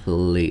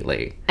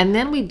 Completely. And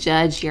then we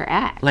judge your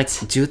act. Like,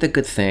 do the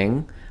good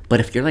thing. But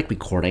if you're like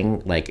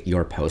recording like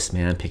your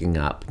postman picking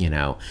up,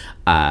 your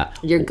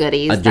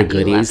goodies you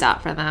left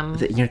out for them,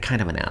 you're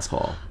kind of an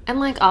asshole. And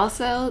like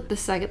also the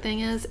second thing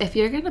is if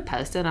you're gonna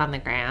post it on the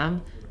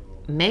gram,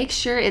 make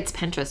sure it's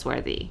Pinterest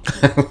worthy.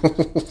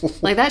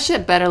 Like that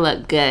shit better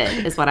look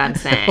good is what I'm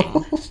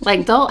saying.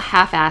 Like don't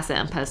half-ass it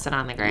and post it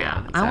on the gram. Yeah,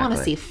 exactly. I want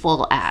to see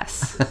full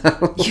ass.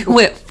 You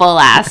went full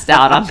assed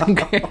out on the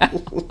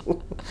gram.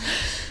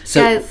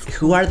 So, Guys,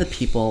 who are the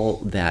people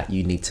that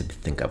you need to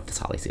think of this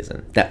holiday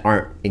season that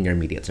aren't in your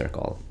immediate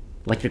circle?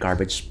 Like your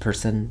garbage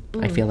person,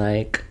 I feel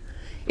like.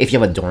 If you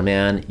have a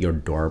doorman, your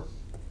door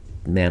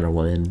man or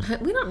woman.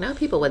 we don't know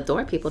people with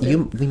door people.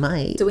 We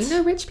might. Do we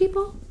know rich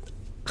people?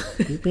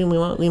 we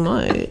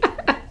might.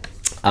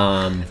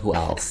 Who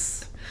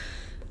else?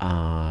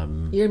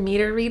 Your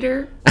meter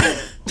reader?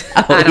 Oh,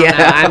 I don't know.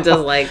 I'm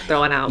just like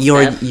throwing out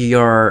stuff.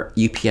 Your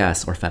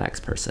UPS or FedEx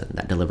person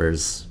that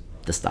delivers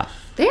the stuff.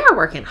 They are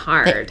working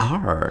hard. They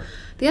are.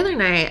 The other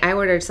night, I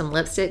ordered some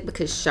lipstick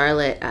because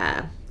Charlotte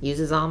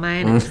uses all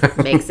mine and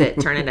makes it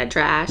turn into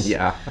trash.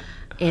 Yeah.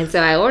 And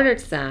so I ordered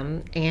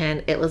some,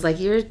 and it was like,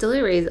 your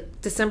delivery is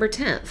December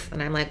 10th.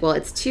 And I'm like, well,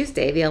 it's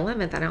Tuesday, the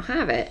 11th. I don't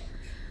have it.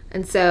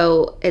 And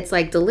so it's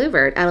like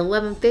delivered at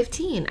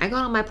 11:15. I go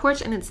on my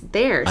porch, and it's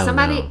there. Oh,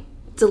 Somebody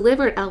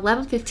delivered at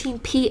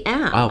 11:15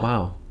 p.m. Oh,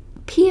 wow.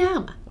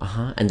 p.m.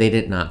 And they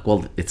did not.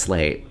 Well, it's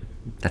late.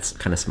 That's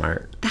kind of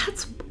smart.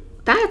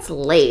 That's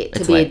late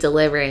to be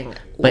delivering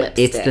but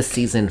lipstick. It's the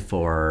season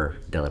for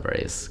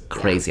deliveries.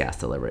 Crazy ass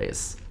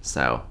deliveries.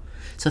 So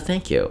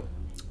thank you.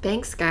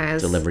 Thanks,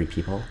 guys. Delivery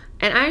people.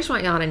 And I just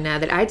want y'all to know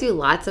that I do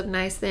lots of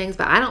nice things,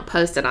 but I don't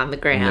post it on the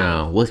gram.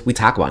 No, we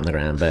talk about it on the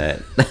gram,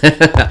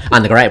 but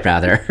on the gripe,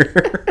 rather.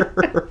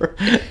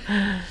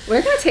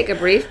 We're going to take a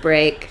brief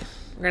break.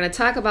 We're going to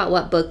talk about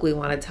what book we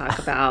want to talk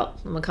about.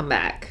 I'm going to come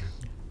back.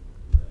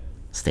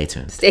 Stay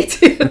tuned. Stay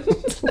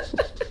tuned.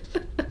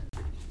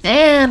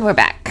 And we're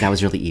back. That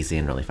was really easy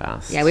and really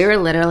fast. Yeah, we were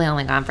literally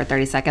only gone for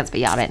 30 seconds, but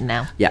y'all didn't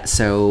know. Yeah,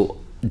 so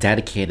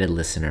dedicated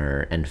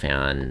listener and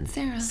fan,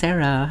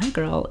 Sarah, hi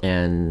girl,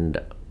 and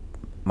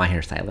my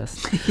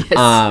hairstylist.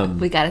 Yes,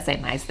 we got to say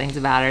nice things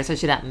about her so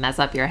she doesn't mess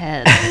up your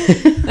head.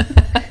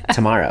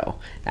 Tomorrow,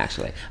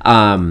 actually.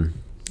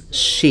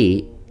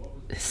 She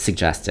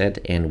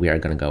suggested, and we are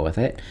going to go with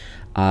it,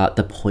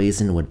 The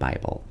Poisonwood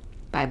Bible.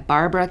 By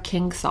Barbara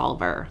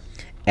Kingsolver.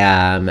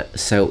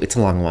 So it's a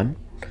long one.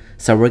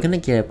 So we're going to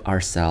give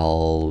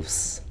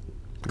ourselves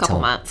a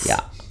couple months.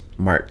 Yeah.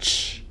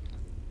 March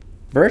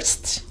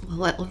 1st. Well,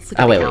 let's look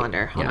at the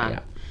calendar. Hold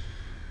on.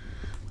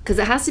 Because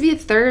it has to be a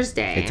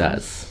Thursday. It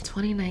does.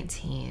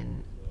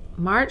 2019.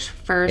 March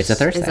 1st it's a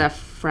Thursday. Is a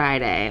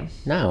Friday.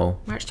 No.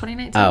 March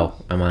 2019? Oh,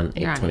 I'm on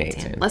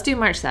 2018. Let's do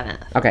March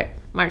 7th. Okay.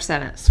 March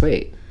 7th.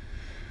 Sweet.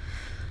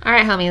 All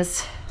right,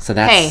 homies. So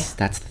that's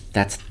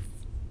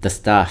the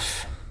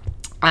stuff.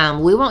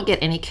 We won't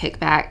get any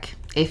kickback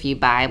if you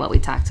buy what we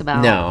talked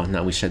about.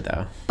 No, we should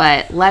though.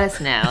 But let us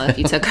know if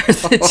you took our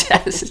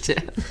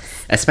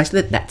suggestions.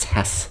 Especially that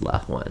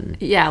Tesla one.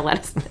 Yeah, let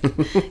us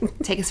know.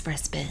 Take us for a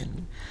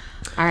spin.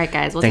 All right,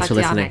 guys. We'll Thanks talk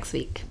to y'all listening. next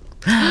week.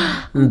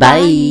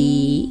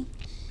 Bye.